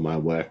for my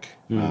work.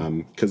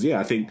 Because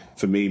I think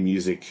for me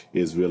music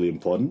is really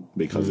important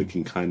because it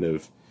can kind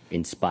of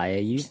inspire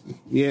you.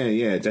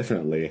 Yeah,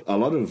 definitely. A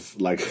lot of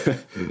like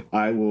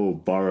I will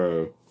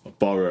borrow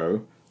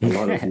a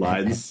lot of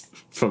lines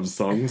from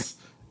songs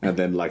and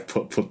then like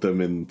put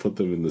them in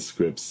the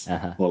scripts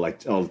or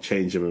like I'll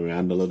change them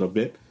around a little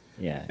bit.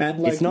 Yeah, and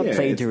like, it's not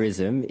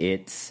plagiarism;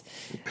 it's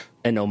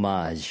an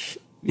homage.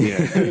 Yeah,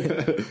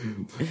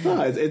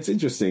 it's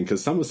interesting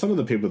because some of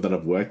the people that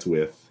I've worked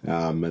with,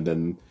 and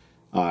then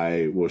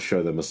I will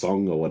show them a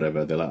song or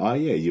whatever. They're like, "Oh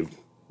yeah, you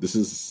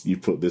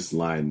put this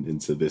line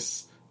into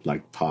this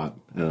like part,"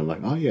 and I'm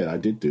like, "Oh yeah, I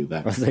did do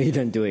that." So you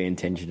don't do it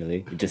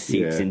intentionally; it just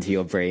seeps into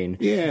your brain.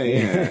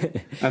 Yeah,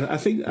 and I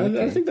think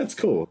that's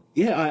cool.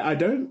 Yeah, I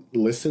don't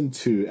listen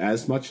to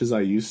as much as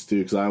I used to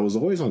because I was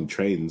always on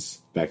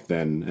trains back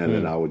then, and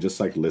then I would just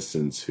like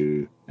listen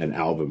to an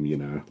album,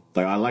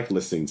 like I like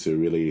listening to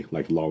really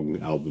like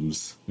long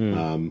albums.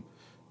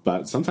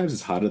 But sometimes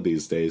it's harder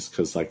these days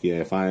because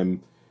if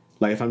I'm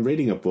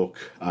reading a book,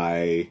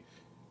 I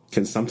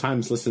can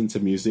sometimes listen to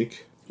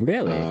music.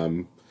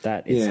 Really?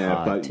 That is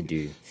hard to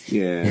do.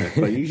 Yeah,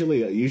 but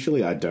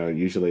usually I don't.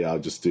 Usually I'll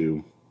just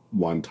do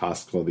one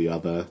task or the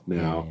other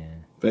now. Yeah.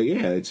 But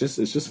yeah, it's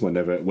just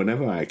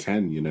whenever I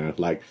can,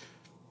 like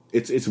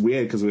it's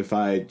weird because if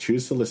I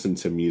choose to listen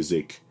to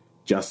music,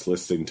 just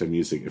listening to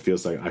music, it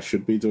feels like I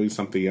should be doing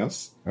something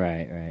else.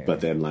 Right.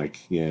 But then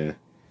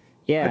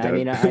Yeah, I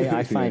mean,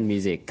 I find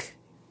music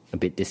a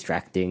bit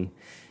distracting,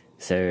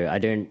 so I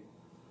don't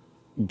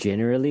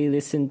generally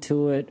listen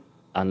to it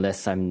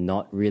unless I'm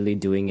not really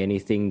doing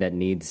anything that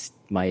needs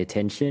my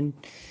attention.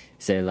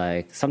 So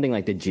like something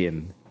like the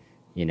gym,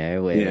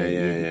 where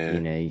Yeah. you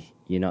know,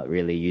 you're not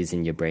really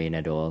using your brain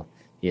at all.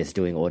 You're just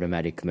doing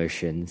automatic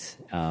motions.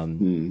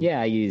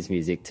 Yeah, I use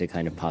music to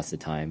kind of pass the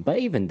time. But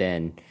even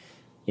then,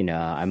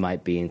 I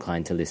might be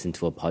inclined to listen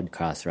to a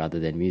podcast rather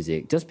than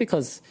music, just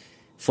because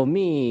for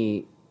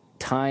me,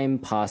 time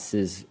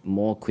passes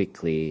more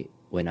quickly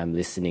when I'm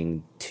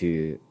listening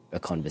to a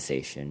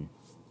conversation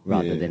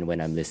rather than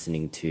when I'm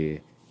listening to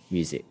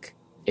music.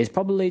 It's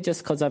probably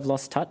just because I've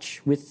lost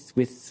touch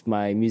with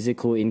my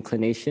musical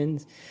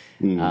inclinations.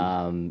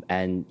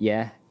 And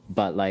yeah,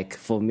 but like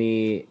for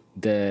me,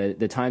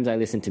 the times I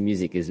listen to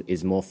music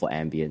is more for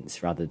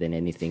ambience rather than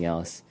anything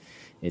else.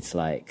 It's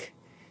like,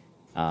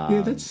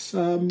 that's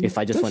if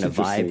I just want to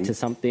vibe interesting. to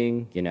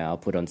something, I'll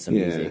put on some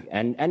music,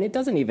 and it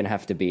doesn't even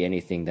have to be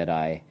anything that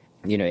I,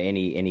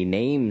 any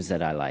names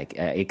that I like.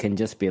 It can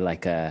just be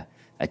like a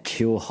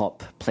chill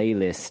hop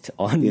playlist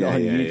on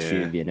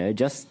YouTube,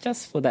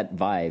 just for that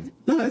vibe.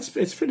 No,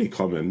 it's pretty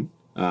common.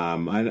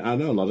 I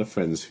know a lot of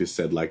friends who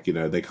said like,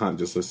 they can't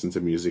just listen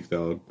to music;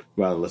 they'll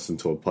rather listen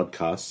to a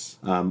podcast.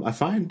 I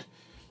find,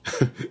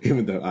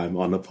 even though I'm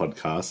on a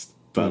podcast,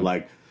 but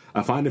like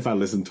I find if I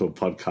listen to a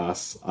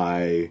podcast,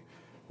 I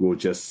will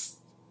just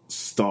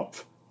stop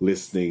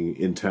listening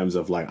in terms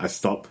of like I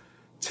stop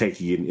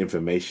taking in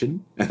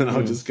information and then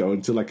I'll just go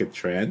into like a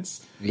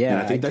trance. Yeah,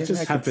 and I think that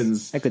just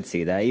happens. I could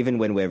see that. Even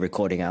when we're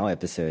recording our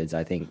episodes,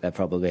 I think that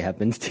probably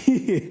happens to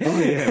you. Oh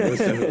yeah, most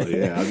definitely.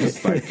 Yeah, I'm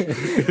just like,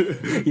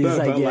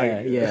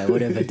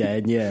 whatever,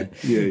 Dad. Yeah,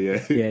 yeah.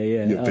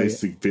 You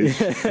basic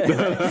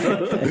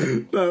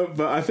bitch. No,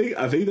 but I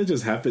think that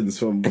just happens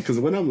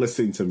because when I'm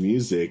listening to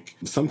music,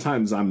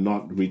 sometimes I'm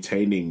not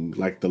retaining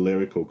like the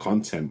lyrical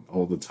content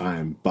all the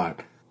time,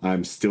 but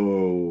I'm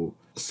still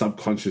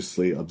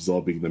subconsciously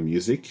absorbing the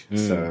music.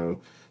 So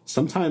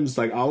sometimes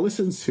like I'll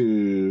listen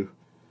to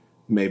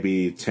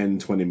maybe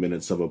 10-20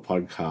 minutes of a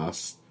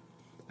podcast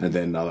and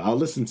then I'll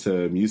listen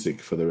to music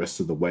for the rest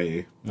of the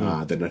way.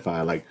 Then if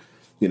I like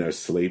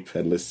sleep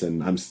and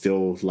listen, I'm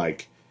still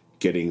like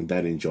getting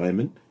that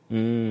enjoyment.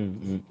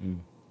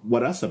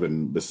 What else I've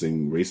been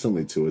listening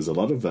recently to is a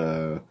lot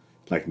of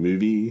like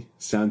movie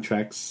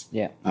soundtracks.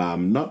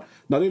 Not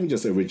even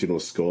just original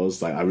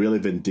scores. Like I really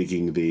been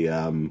digging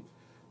the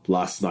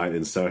Last Night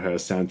in Soho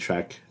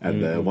soundtrack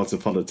and the Once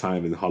Upon a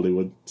Time in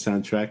Hollywood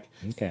soundtrack.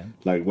 Okay.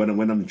 Like when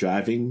I'm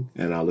driving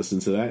and I listen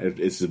to that,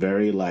 it's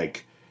very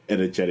like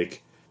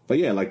energetic. But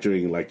yeah, like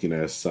during like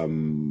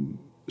some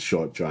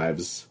short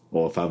drives,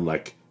 or if I'm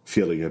like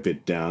feeling a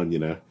bit down,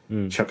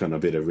 chuck on a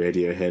bit of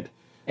Radiohead.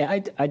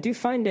 I do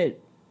find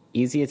it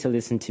easier to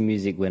listen to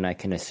music when I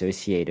can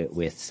associate it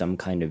with some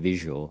kind of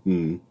visual.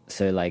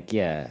 So like,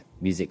 yeah,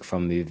 music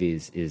from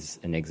movies is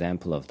an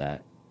example of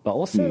that. But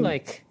also,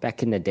 like,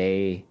 back in the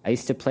day, I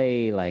used to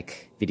play,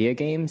 like, video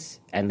games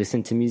and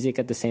listen to music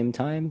at the same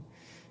time.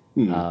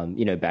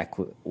 Back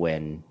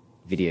when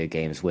video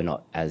games were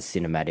not as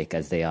cinematic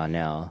as they are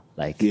now.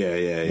 Like,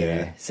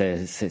 Yeah. So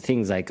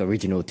things like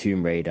original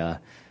Tomb Raider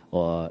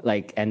or,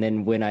 like, and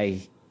then when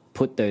I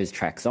put those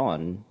tracks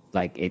on,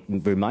 like, it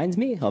reminds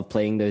me of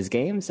playing those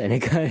games. And it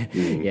kind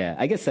of,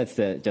 I guess that's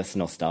just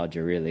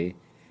nostalgia, really.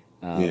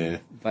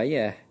 But,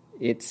 yeah,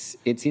 it's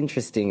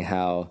interesting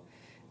how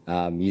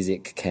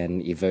music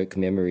can evoke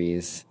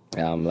memories.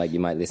 Like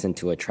you might listen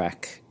to a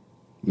track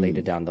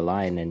later down the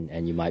line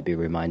and you might be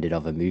reminded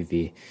of a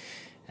movie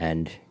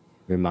and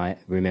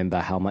remember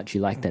how much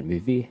you like that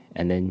movie,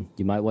 and then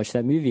you might watch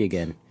that movie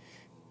again.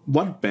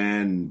 What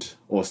band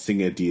or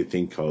singer do you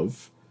think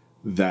of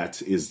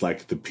that is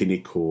like the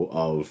pinnacle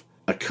of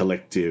a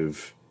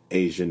collective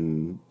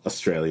Asian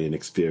Australian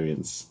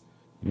experience?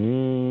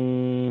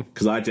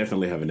 Because I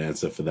definitely have an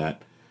answer for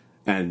that.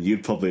 And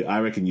I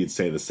reckon you'd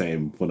say the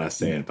same when I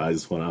say it, but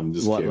I'm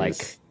just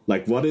curious.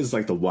 Like, what is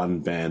like the one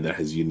band that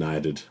has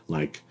united,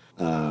 like,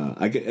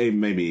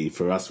 maybe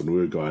for us when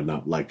we were growing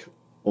up, like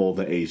all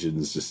the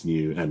Asians just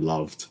knew and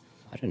loved?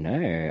 I don't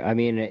know. I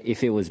mean,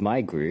 if it was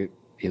my group,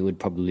 it would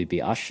probably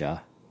be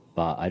Usher,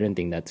 but I don't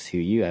think that's who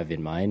you have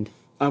in mind.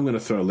 I'm going to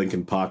throw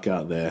Linkin Park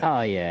out there.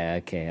 Oh yeah,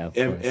 okay. Of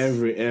course.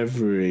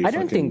 Every. I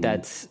don't think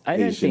that's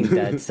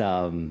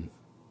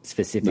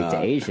specific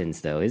to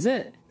Asians, though, is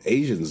it?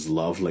 Asians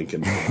love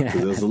Linkin Park.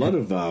 There's a lot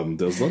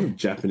of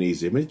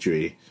Japanese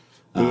imagery.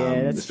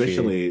 That's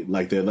especially true.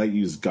 Like they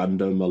use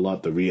Gundam a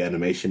lot. The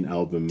Reanimation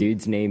album.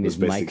 Dude's name is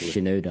Mike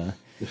Shinoda.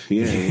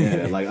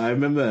 Yeah. Like I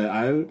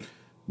remember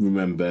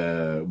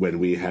when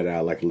we had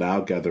our like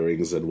loud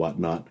gatherings and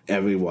whatnot.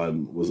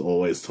 Everyone was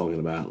always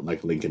talking about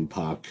like Linkin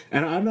Park,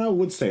 and I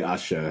would say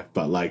Usher,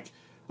 but like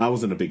I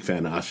wasn't a big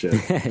fan of Usher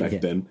back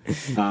then.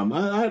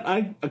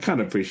 I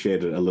kind of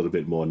appreciate it a little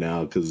bit more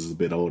now because it's a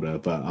bit older.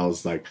 But I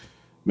was like,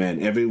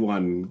 man,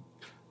 everyone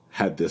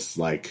had this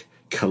like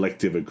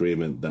collective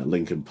agreement that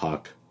Linkin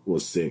Park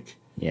was sick.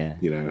 Yeah.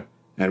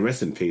 And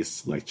rest in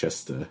peace, like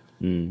Chester.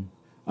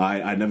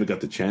 I never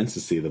got the chance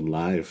to see them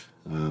live.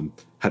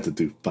 Had to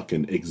do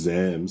fucking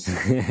exams.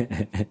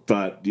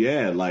 But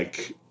yeah,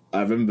 like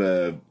I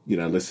remember,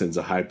 listening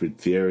to Hybrid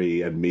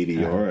Theory and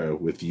Meteora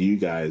with you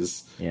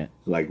guys. Yeah.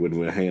 Like when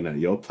we were hanging at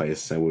your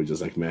place, and we were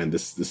just like, man,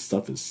 this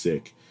stuff is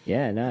sick.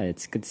 Yeah, no,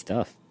 it's good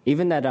stuff.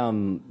 Even that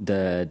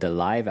the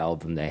live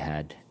album they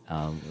had,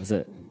 was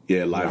it?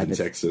 Yeah, live in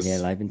Texas. Yeah,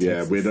 live in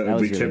Texas.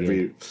 Yeah,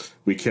 we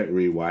we kept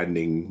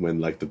rewinding when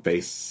like the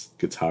bass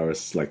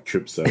guitarist like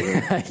trips over.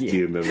 Yeah. Do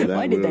you remember that?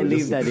 Why did they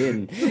leave that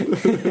in?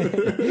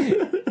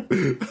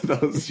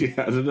 That was, I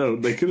don't know.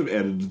 They could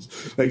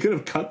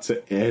have cut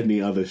to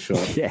any other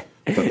shot. Yeah.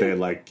 But they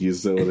like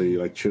used it really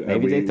like.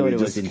 Maybe they thought it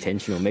was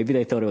intentional. Maybe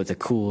they thought it was a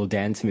cool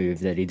dance move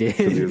that he did.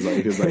 He was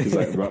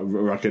like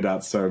rocking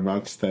out so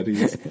much that he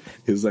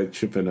was like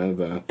tripping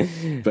over.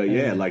 But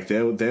yeah, like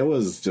there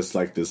was just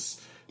like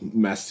this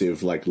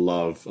massive like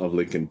love of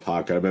Linkin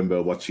Park. I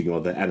remember watching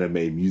all the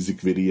anime music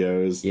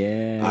videos.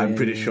 Yeah, I'm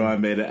pretty sure I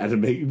made an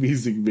anime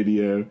music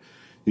video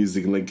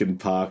using Linkin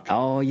Park.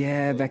 Oh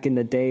yeah, back in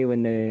the day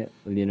when they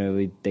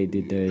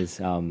did those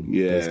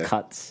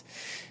cuts.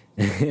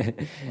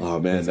 Oh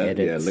man,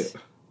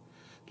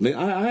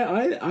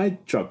 I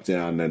drop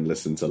down and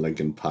listen to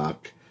Linkin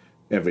Park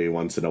every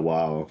once in a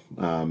while,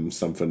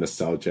 some for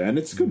nostalgia, and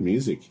it's good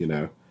music,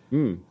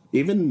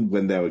 Even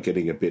when they were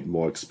getting a bit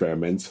more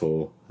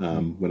experimental,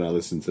 when I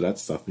listened to that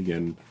stuff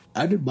again,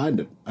 I didn't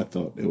mind it. I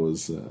thought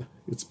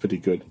it's pretty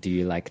good. Do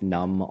you like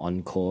Numb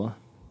Encore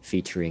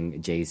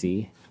featuring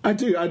Jay-Z? I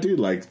do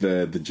like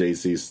the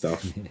Jay-Z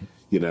stuff.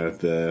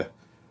 The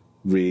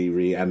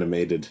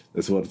reanimated.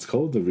 That's what it's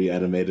called, the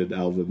reanimated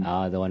album.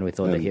 Ah, the one with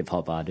all the hip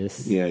hop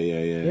artists. Yeah.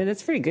 Yeah,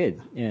 that's pretty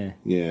good. Yeah.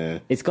 Yeah.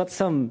 It's got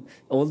some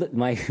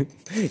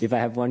if I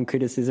have one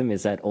criticism,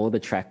 is that all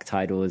the track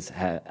titles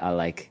are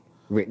like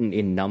written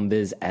in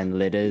numbers and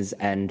letters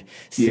and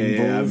symbols,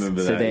 I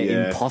remember so that,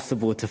 they're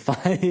impossible to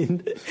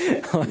find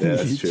on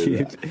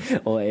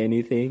YouTube or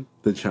anything.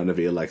 They're trying to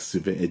be like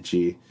super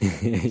edgy.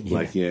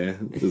 Like,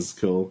 it's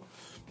cool.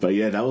 But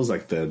yeah, that was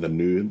like the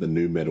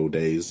new metal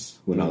days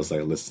when I was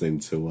like listening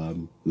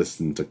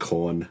to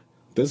Korn.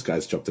 Those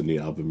guys dropped a new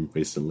album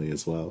recently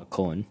as well.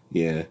 Korn.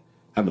 Yeah,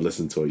 haven't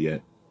listened to it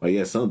yet. But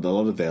yeah, a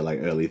lot of their like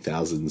early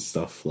thousands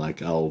stuff,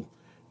 like I'll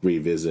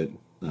revisit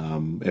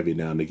every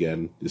now and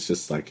again. It's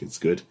just like it's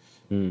good.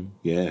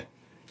 Yeah,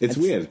 it's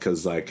weird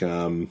because like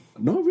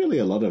not really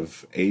a lot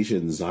of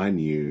Asians I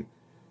knew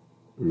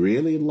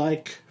really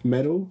like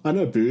metal. I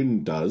know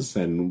Boone does,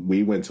 and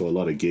we went to a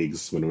lot of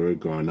gigs when we were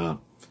growing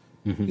up.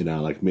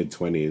 Like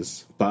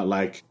mid-20s. But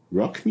like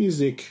rock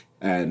music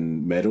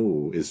and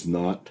metal is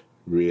not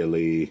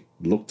really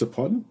looked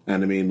upon.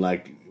 And I mean,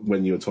 like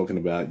when you were talking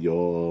about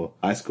your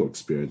high school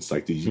experience,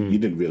 like you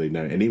didn't really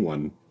know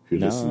anyone who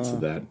listened to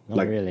that.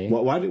 Like, really.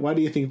 Why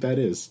do you think that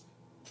is?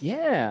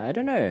 Yeah, I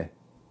don't know.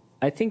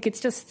 I think it's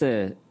just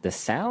the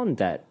sound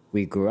that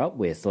we grew up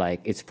with.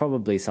 Like it's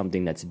probably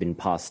something that's been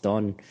passed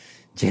on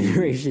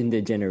generation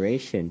to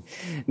generation.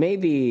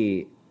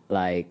 Maybe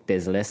like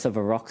there's less of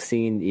a rock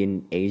scene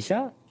in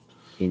Asia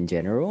in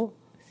general,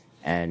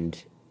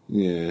 and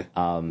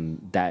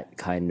that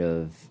kind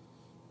of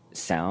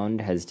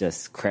sound has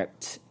just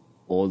crept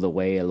all the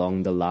way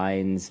along the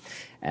lines,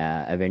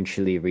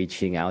 eventually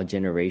reaching our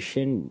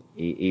generation,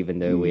 even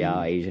though we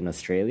are Asian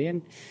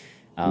Australian.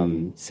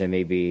 So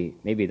maybe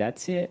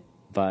that's it.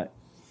 But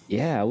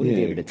yeah, I wouldn't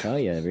be able to tell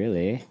you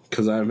really.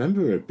 Because I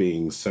remember it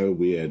being so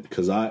weird.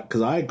 Because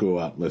I grew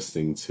up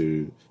listening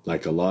to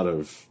like a lot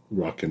of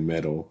rock and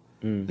metal,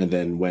 and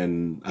then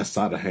when I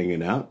started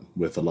hanging out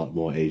with a lot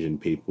more Asian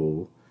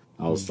people,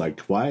 I was like,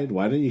 why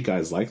don't you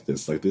guys like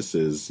this? Like this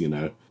is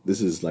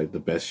like the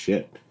best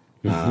shit.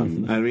 I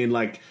mean,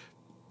 like,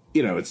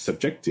 it's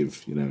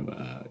subjective. You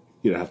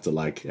don't have to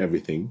like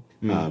everything.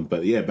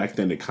 But yeah, back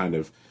then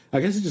I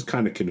guess it just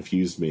kind of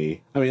confused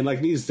me. I mean,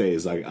 like these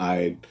days, like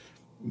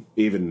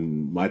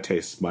even my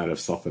taste might have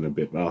softened a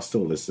bit, but I'll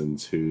still listen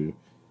to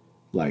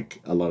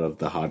like a lot of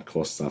the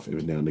hardcore stuff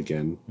every now and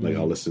again. Like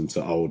I'll listen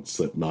to old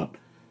Slipknot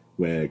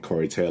where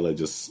Corey Taylor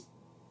just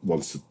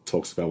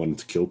talks about wanting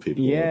to kill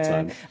people all the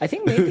time. I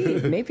think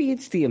maybe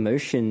it's the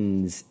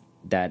emotions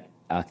that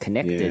are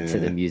connected to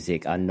the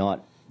music are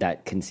not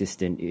that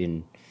consistent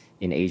in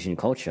Asian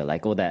culture.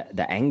 Like all that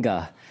the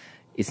anger,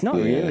 it's not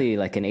really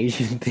like an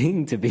Asian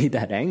thing to be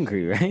that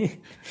angry, right?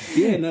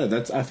 Yeah,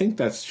 no, I think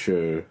that's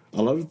true.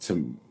 A lot of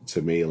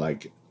to me,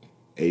 like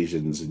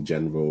Asians in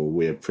general,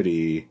 we're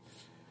pretty,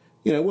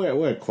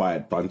 we're a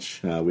quiet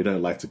bunch. We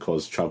don't like to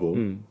cause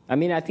trouble. I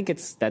mean, I think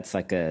that's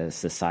like a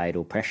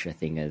societal pressure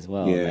thing as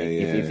well.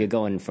 If you're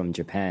going from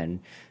Japan,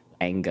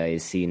 anger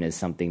is seen as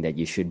something that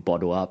you should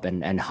bottle up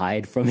and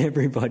hide from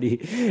everybody,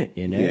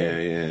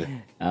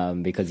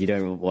 because you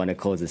don't want to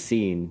cause a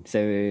scene.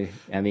 So,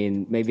 I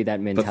mean, maybe that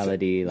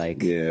mentality,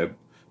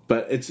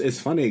 but it's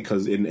funny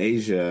because in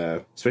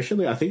Asia,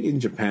 especially I think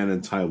in Japan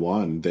and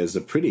Taiwan, there's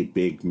a pretty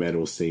big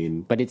metal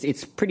scene. But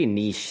it's pretty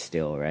niche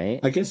still, right?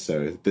 I guess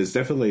so. There's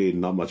definitely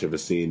not much of a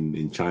scene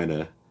in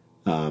China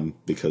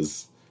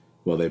because,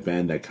 well, they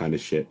banned that kind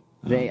of shit.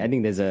 I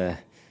think there's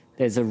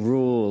a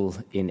rule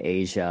in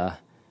Asia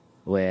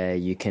where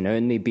you can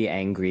only be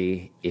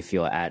angry if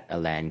you're at a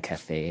LAN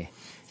cafe.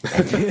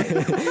 That's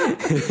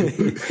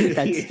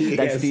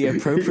the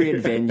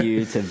appropriate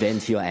venue to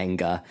vent your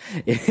anger.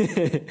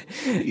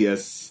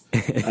 Yes,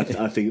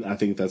 I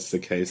think that's the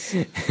case.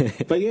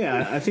 But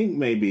yeah, I think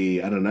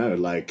maybe, I don't know,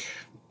 like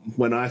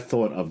when I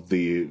thought of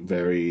the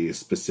very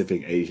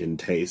specific Asian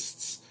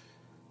tastes,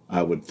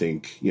 I would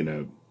think,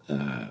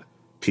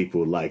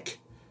 people like,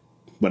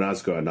 when I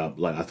was growing up,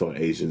 like I thought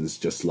Asians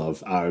just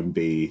love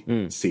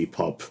R&B,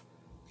 C-pop,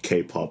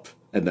 K-pop,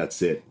 and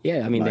that's it.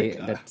 Yeah, I mean, like,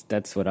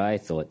 that's what I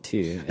thought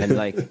too. And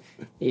like,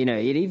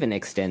 it even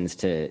extends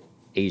to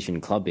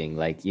Asian clubbing.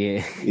 Like, you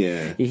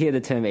hear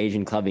the term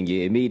Asian clubbing,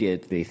 you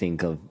immediately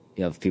think of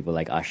people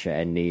like Usher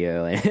and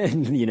Neo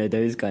and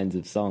those kinds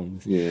of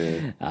songs.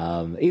 Yeah.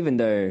 Even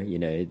though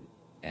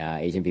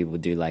Asian people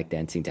do like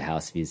dancing to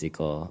house music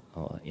or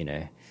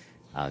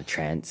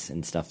trance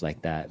and stuff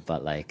like that,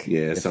 but like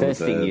the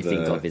first thing you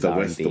think of is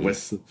R&B.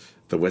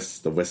 The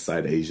West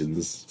Side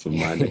Asians from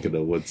my neck of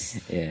the woods,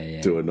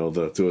 doing all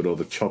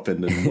the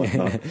chopping and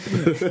whatnot.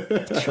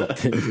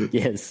 Chopping,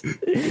 yes.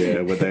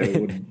 Yeah, when they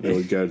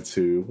would go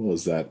to what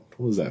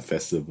was that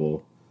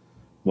festival?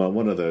 Well,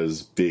 one of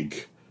those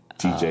big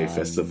DJ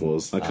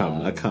festivals. I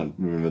can't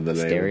remember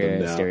the name of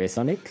them now.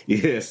 Stereosonic?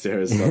 Yeah,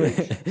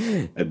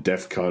 Stereosonic and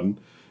Def Con.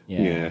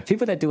 Yeah.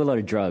 People that do a lot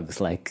of drugs,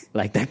 like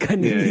that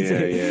kind of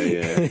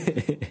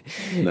music.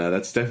 Yeah. No,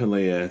 that's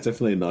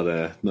definitely not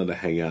a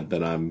hangout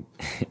that I'm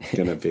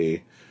gonna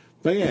be.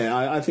 But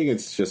yeah, I think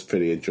it's just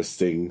pretty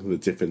interesting, the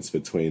difference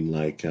between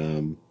like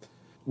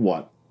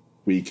what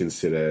we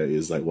consider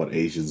is like what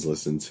Asians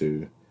listen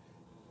to.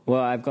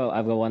 Well, I've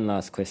got one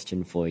last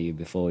question for you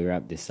before we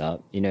wrap this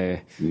up. We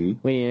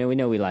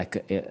like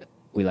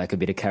a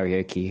bit of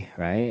karaoke,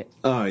 right?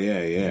 Oh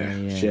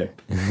yeah.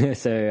 Shit.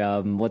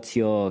 So what's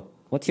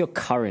your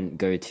current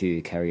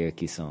go-to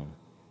karaoke song?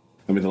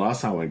 I mean, the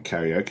last time I went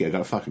karaoke, I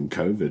got fucking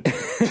COVID.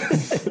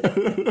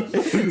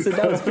 So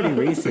that was pretty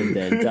recent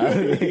then,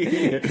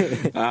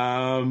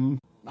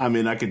 I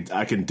mean, I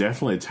can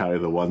definitely tell you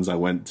the ones I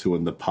went to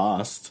in the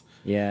past.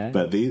 Yeah.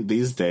 But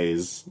these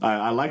days,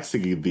 I like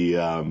singing the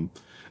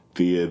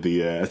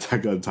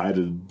Attack on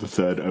Titan, the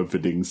third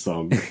opening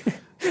song.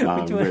 Which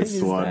one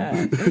is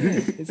that?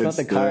 It's not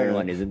the current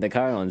one, is it? The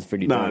current one's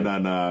pretty dope.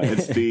 No.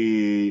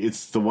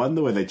 It's the one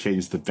where they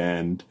changed the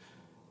band.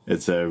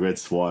 It's a Red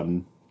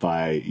Swan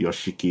by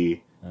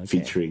Yoshiki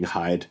featuring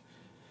Hyde.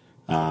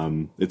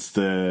 It's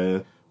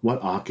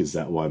what arc is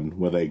that one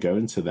where they go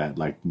into that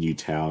like new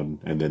town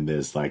and then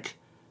there's like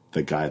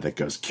the guy that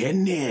goes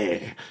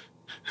Kenny.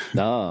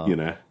 Oh,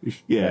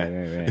 yeah,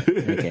 right.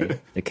 Okay,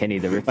 the Kenny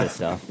the Ripper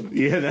stuff.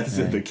 Yeah, that's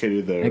it. The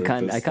Kenny the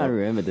Ripper. I can't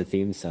remember the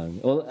theme song.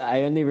 Well,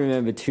 I only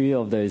remember two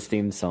of those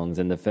theme songs,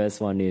 and the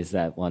first one is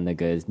that one that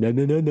goes no,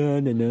 yeah,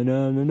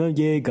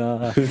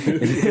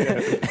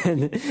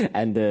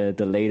 and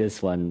the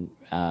latest one,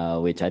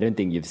 which I don't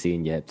think you've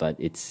seen yet, but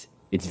it's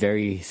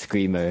very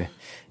screamo.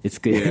 It's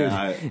good.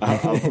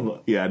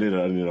 Yeah, I need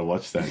to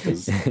watch that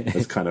because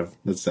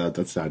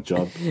that's our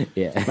job.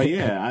 Yeah, but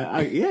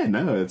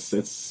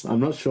it's I'm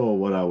not sure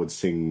what I would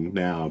sing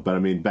now, but I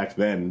mean back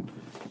then,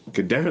 I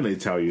could definitely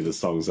tell you the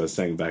songs I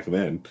sang back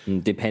then,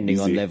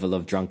 depending on level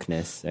of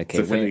drunkenness.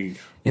 Okay,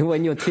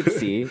 when you're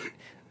tipsy,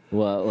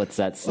 what's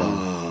that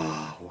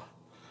song?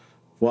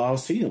 Well, I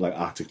was singing like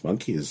Arctic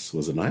Monkeys,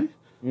 wasn't I?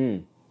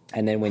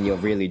 And then when you're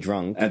really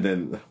drunk, and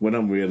then when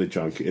I'm really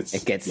drunk, it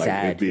gets like,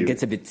 sad. It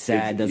gets a bit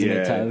sad, doesn't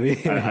it,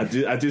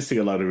 Thavy? I do sing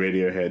a lot of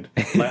Radiohead.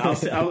 Like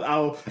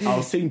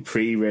I'll sing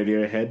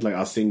pre-Radiohead. Like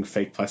I'll sing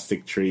Fake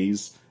Plastic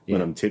Trees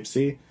when I'm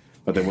tipsy,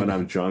 but then when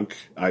I'm drunk,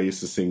 I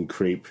used to sing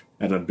Creep,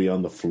 and I'd be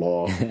on the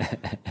floor,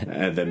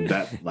 and then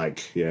that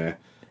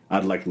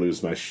I'd like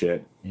lose my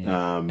shit.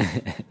 Yeah.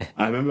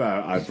 I remember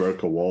I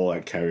broke a wall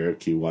at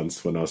karaoke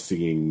once when I was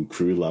singing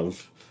Crew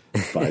Love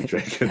by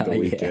Drake at the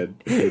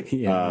weekend.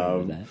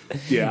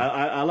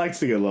 I like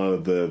singing a lot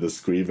of the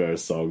Screamo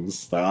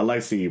songs. Like, I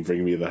like singing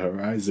Bring Me the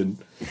Horizon.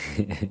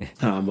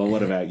 But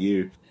what about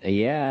you?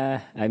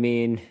 Yeah, I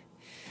mean,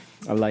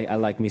 I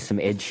like me some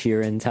Ed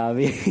Sheeran,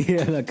 Thavy.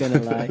 I'm not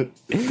gonna lie.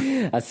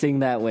 I sing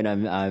that when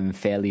I'm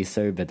fairly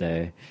sober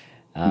though.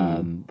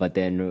 But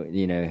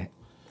then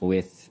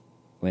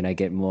when I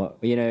get more,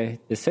 the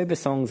sober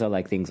songs are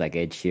like things like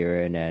Ed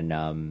Sheeran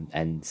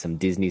and some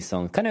Disney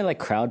songs, kind of like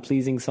crowd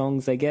pleasing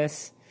songs, I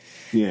guess.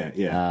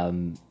 Yeah.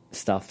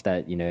 Stuff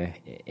that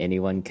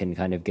anyone can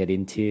kind of get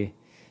into.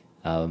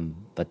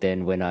 But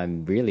then when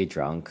I'm really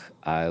drunk,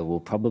 I will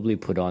probably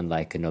put on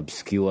like an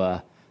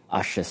obscure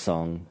Usher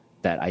song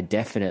that I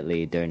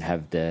definitely don't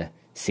have the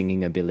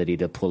singing ability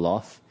to pull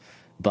off.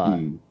 But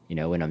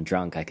when I'm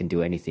drunk, I can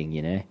do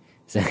anything.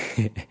 So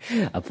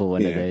I put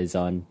one of those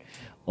on.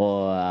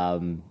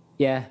 Or,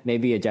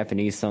 maybe a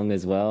Japanese song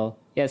as well.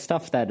 Yeah,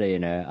 stuff that,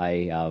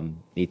 I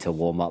need to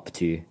warm up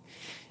to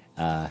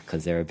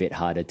because they're a bit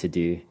harder to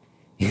do.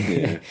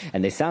 Yeah.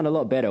 And they sound a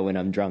lot better when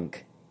I'm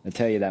drunk. I'll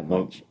tell you that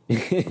much.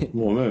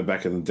 Well, remember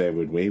back in the day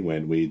when we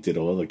went, we did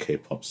all the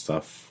K-pop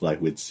stuff.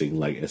 Like, we'd sing,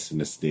 like,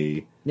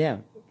 SNSD. Yeah.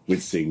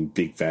 We'd sing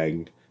Big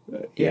Bang.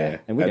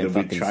 And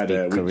we'd try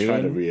to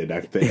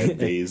reenact the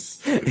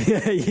MVs.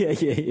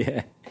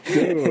 Yeah.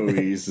 Remember when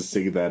we used to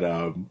sing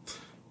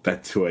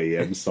that 2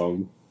 a.m.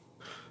 song?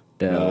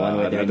 The one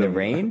where they're in the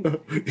rain?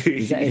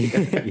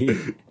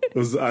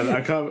 Is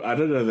that, I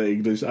don't know the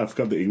English. I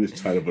forgot the English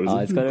title,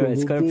 but it's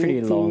got a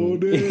pretty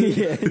long.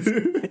 Yeah,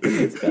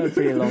 it's got a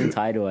pretty long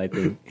title, I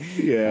think.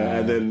 Yeah,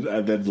 and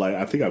then like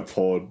I think I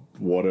poured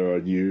water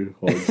on you,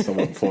 or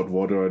someone poured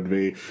water on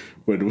me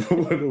when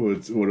it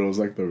was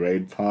like the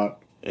rain part,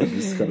 and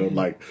just kind of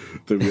like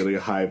the really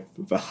high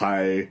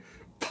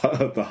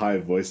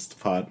voiced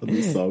part of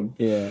the song.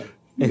 Yeah,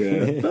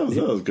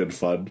 that was good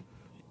fun.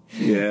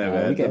 Yeah,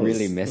 man, we get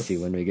really messy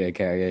when we go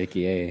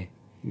karaoke, eh?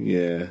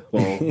 Yeah,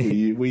 well,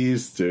 we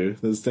used to.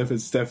 It's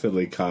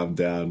definitely calmed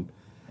down.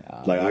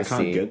 Like I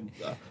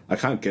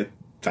can't get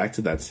back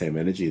to that same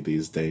energy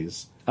these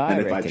days.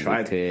 I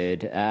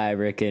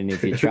reckon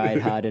if you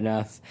tried hard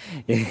enough.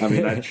 I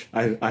mean,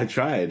 I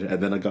tried,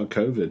 and then I got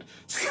COVID.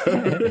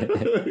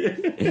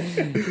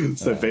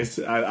 So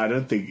basically, I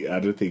don't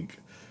think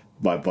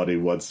my body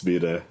wants me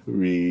to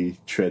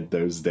retread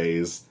those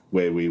days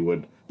where we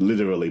would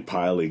literally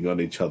piling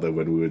on each other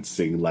when we would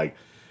sing like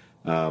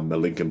a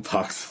Linkin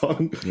Park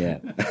song. Yeah.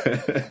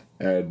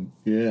 And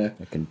yeah.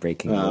 Fucking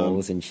breaking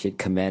walls and shit.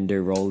 Commando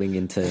rolling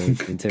into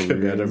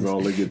Commando rooms.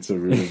 rolling into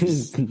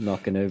rooms.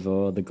 Knocking over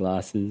all the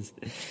glasses.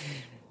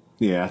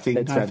 Yeah, I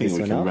think we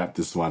can wrap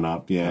this one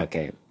up. Yeah.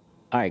 Okay.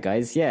 All right,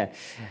 guys. Yeah.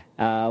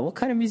 What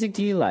kind of music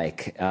do you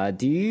like?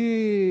 Do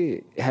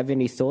you have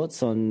any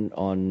thoughts on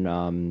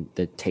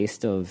the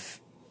taste of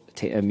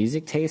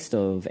music taste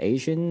of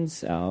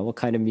Asians? What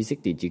kind of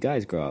music did you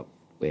guys grow up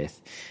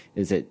with?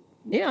 Is it?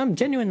 Yeah, I'm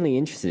genuinely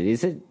interested.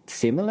 Is it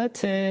similar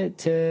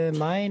to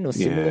mine or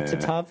similar to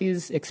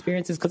Tavy's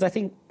experiences? Because I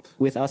think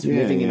with us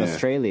living in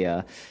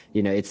Australia,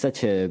 it's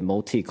such a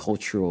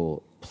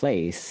multicultural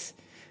place,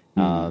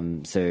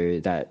 so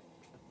that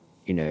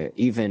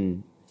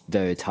even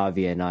though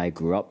Thavy and I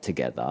grew up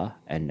together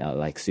and are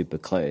like super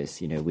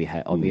close, we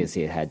had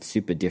obviously had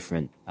super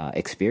different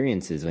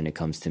experiences when it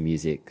comes to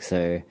music.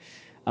 So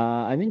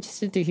I'm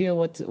interested to hear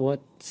what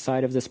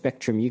side of the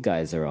spectrum you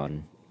guys are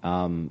on.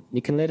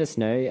 You can let us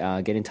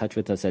know. Get in touch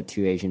with us at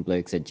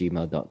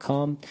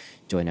 2asianblokes@gmail.com.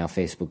 Join our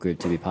Facebook group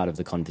to be part of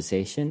the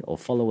conversation, or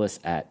follow us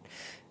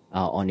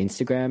on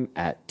Instagram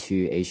at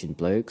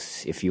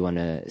 2asianblokes. If you want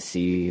to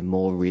see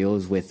more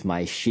reels with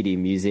my shitty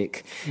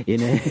music,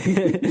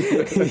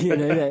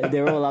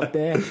 they're all up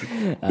there.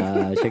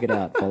 Check it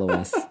out. Follow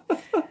us.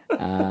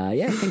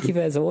 Thank you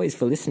as always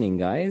for listening,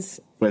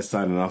 guys. We're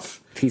signing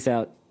off. Peace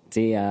out.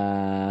 See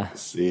ya.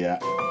 See ya.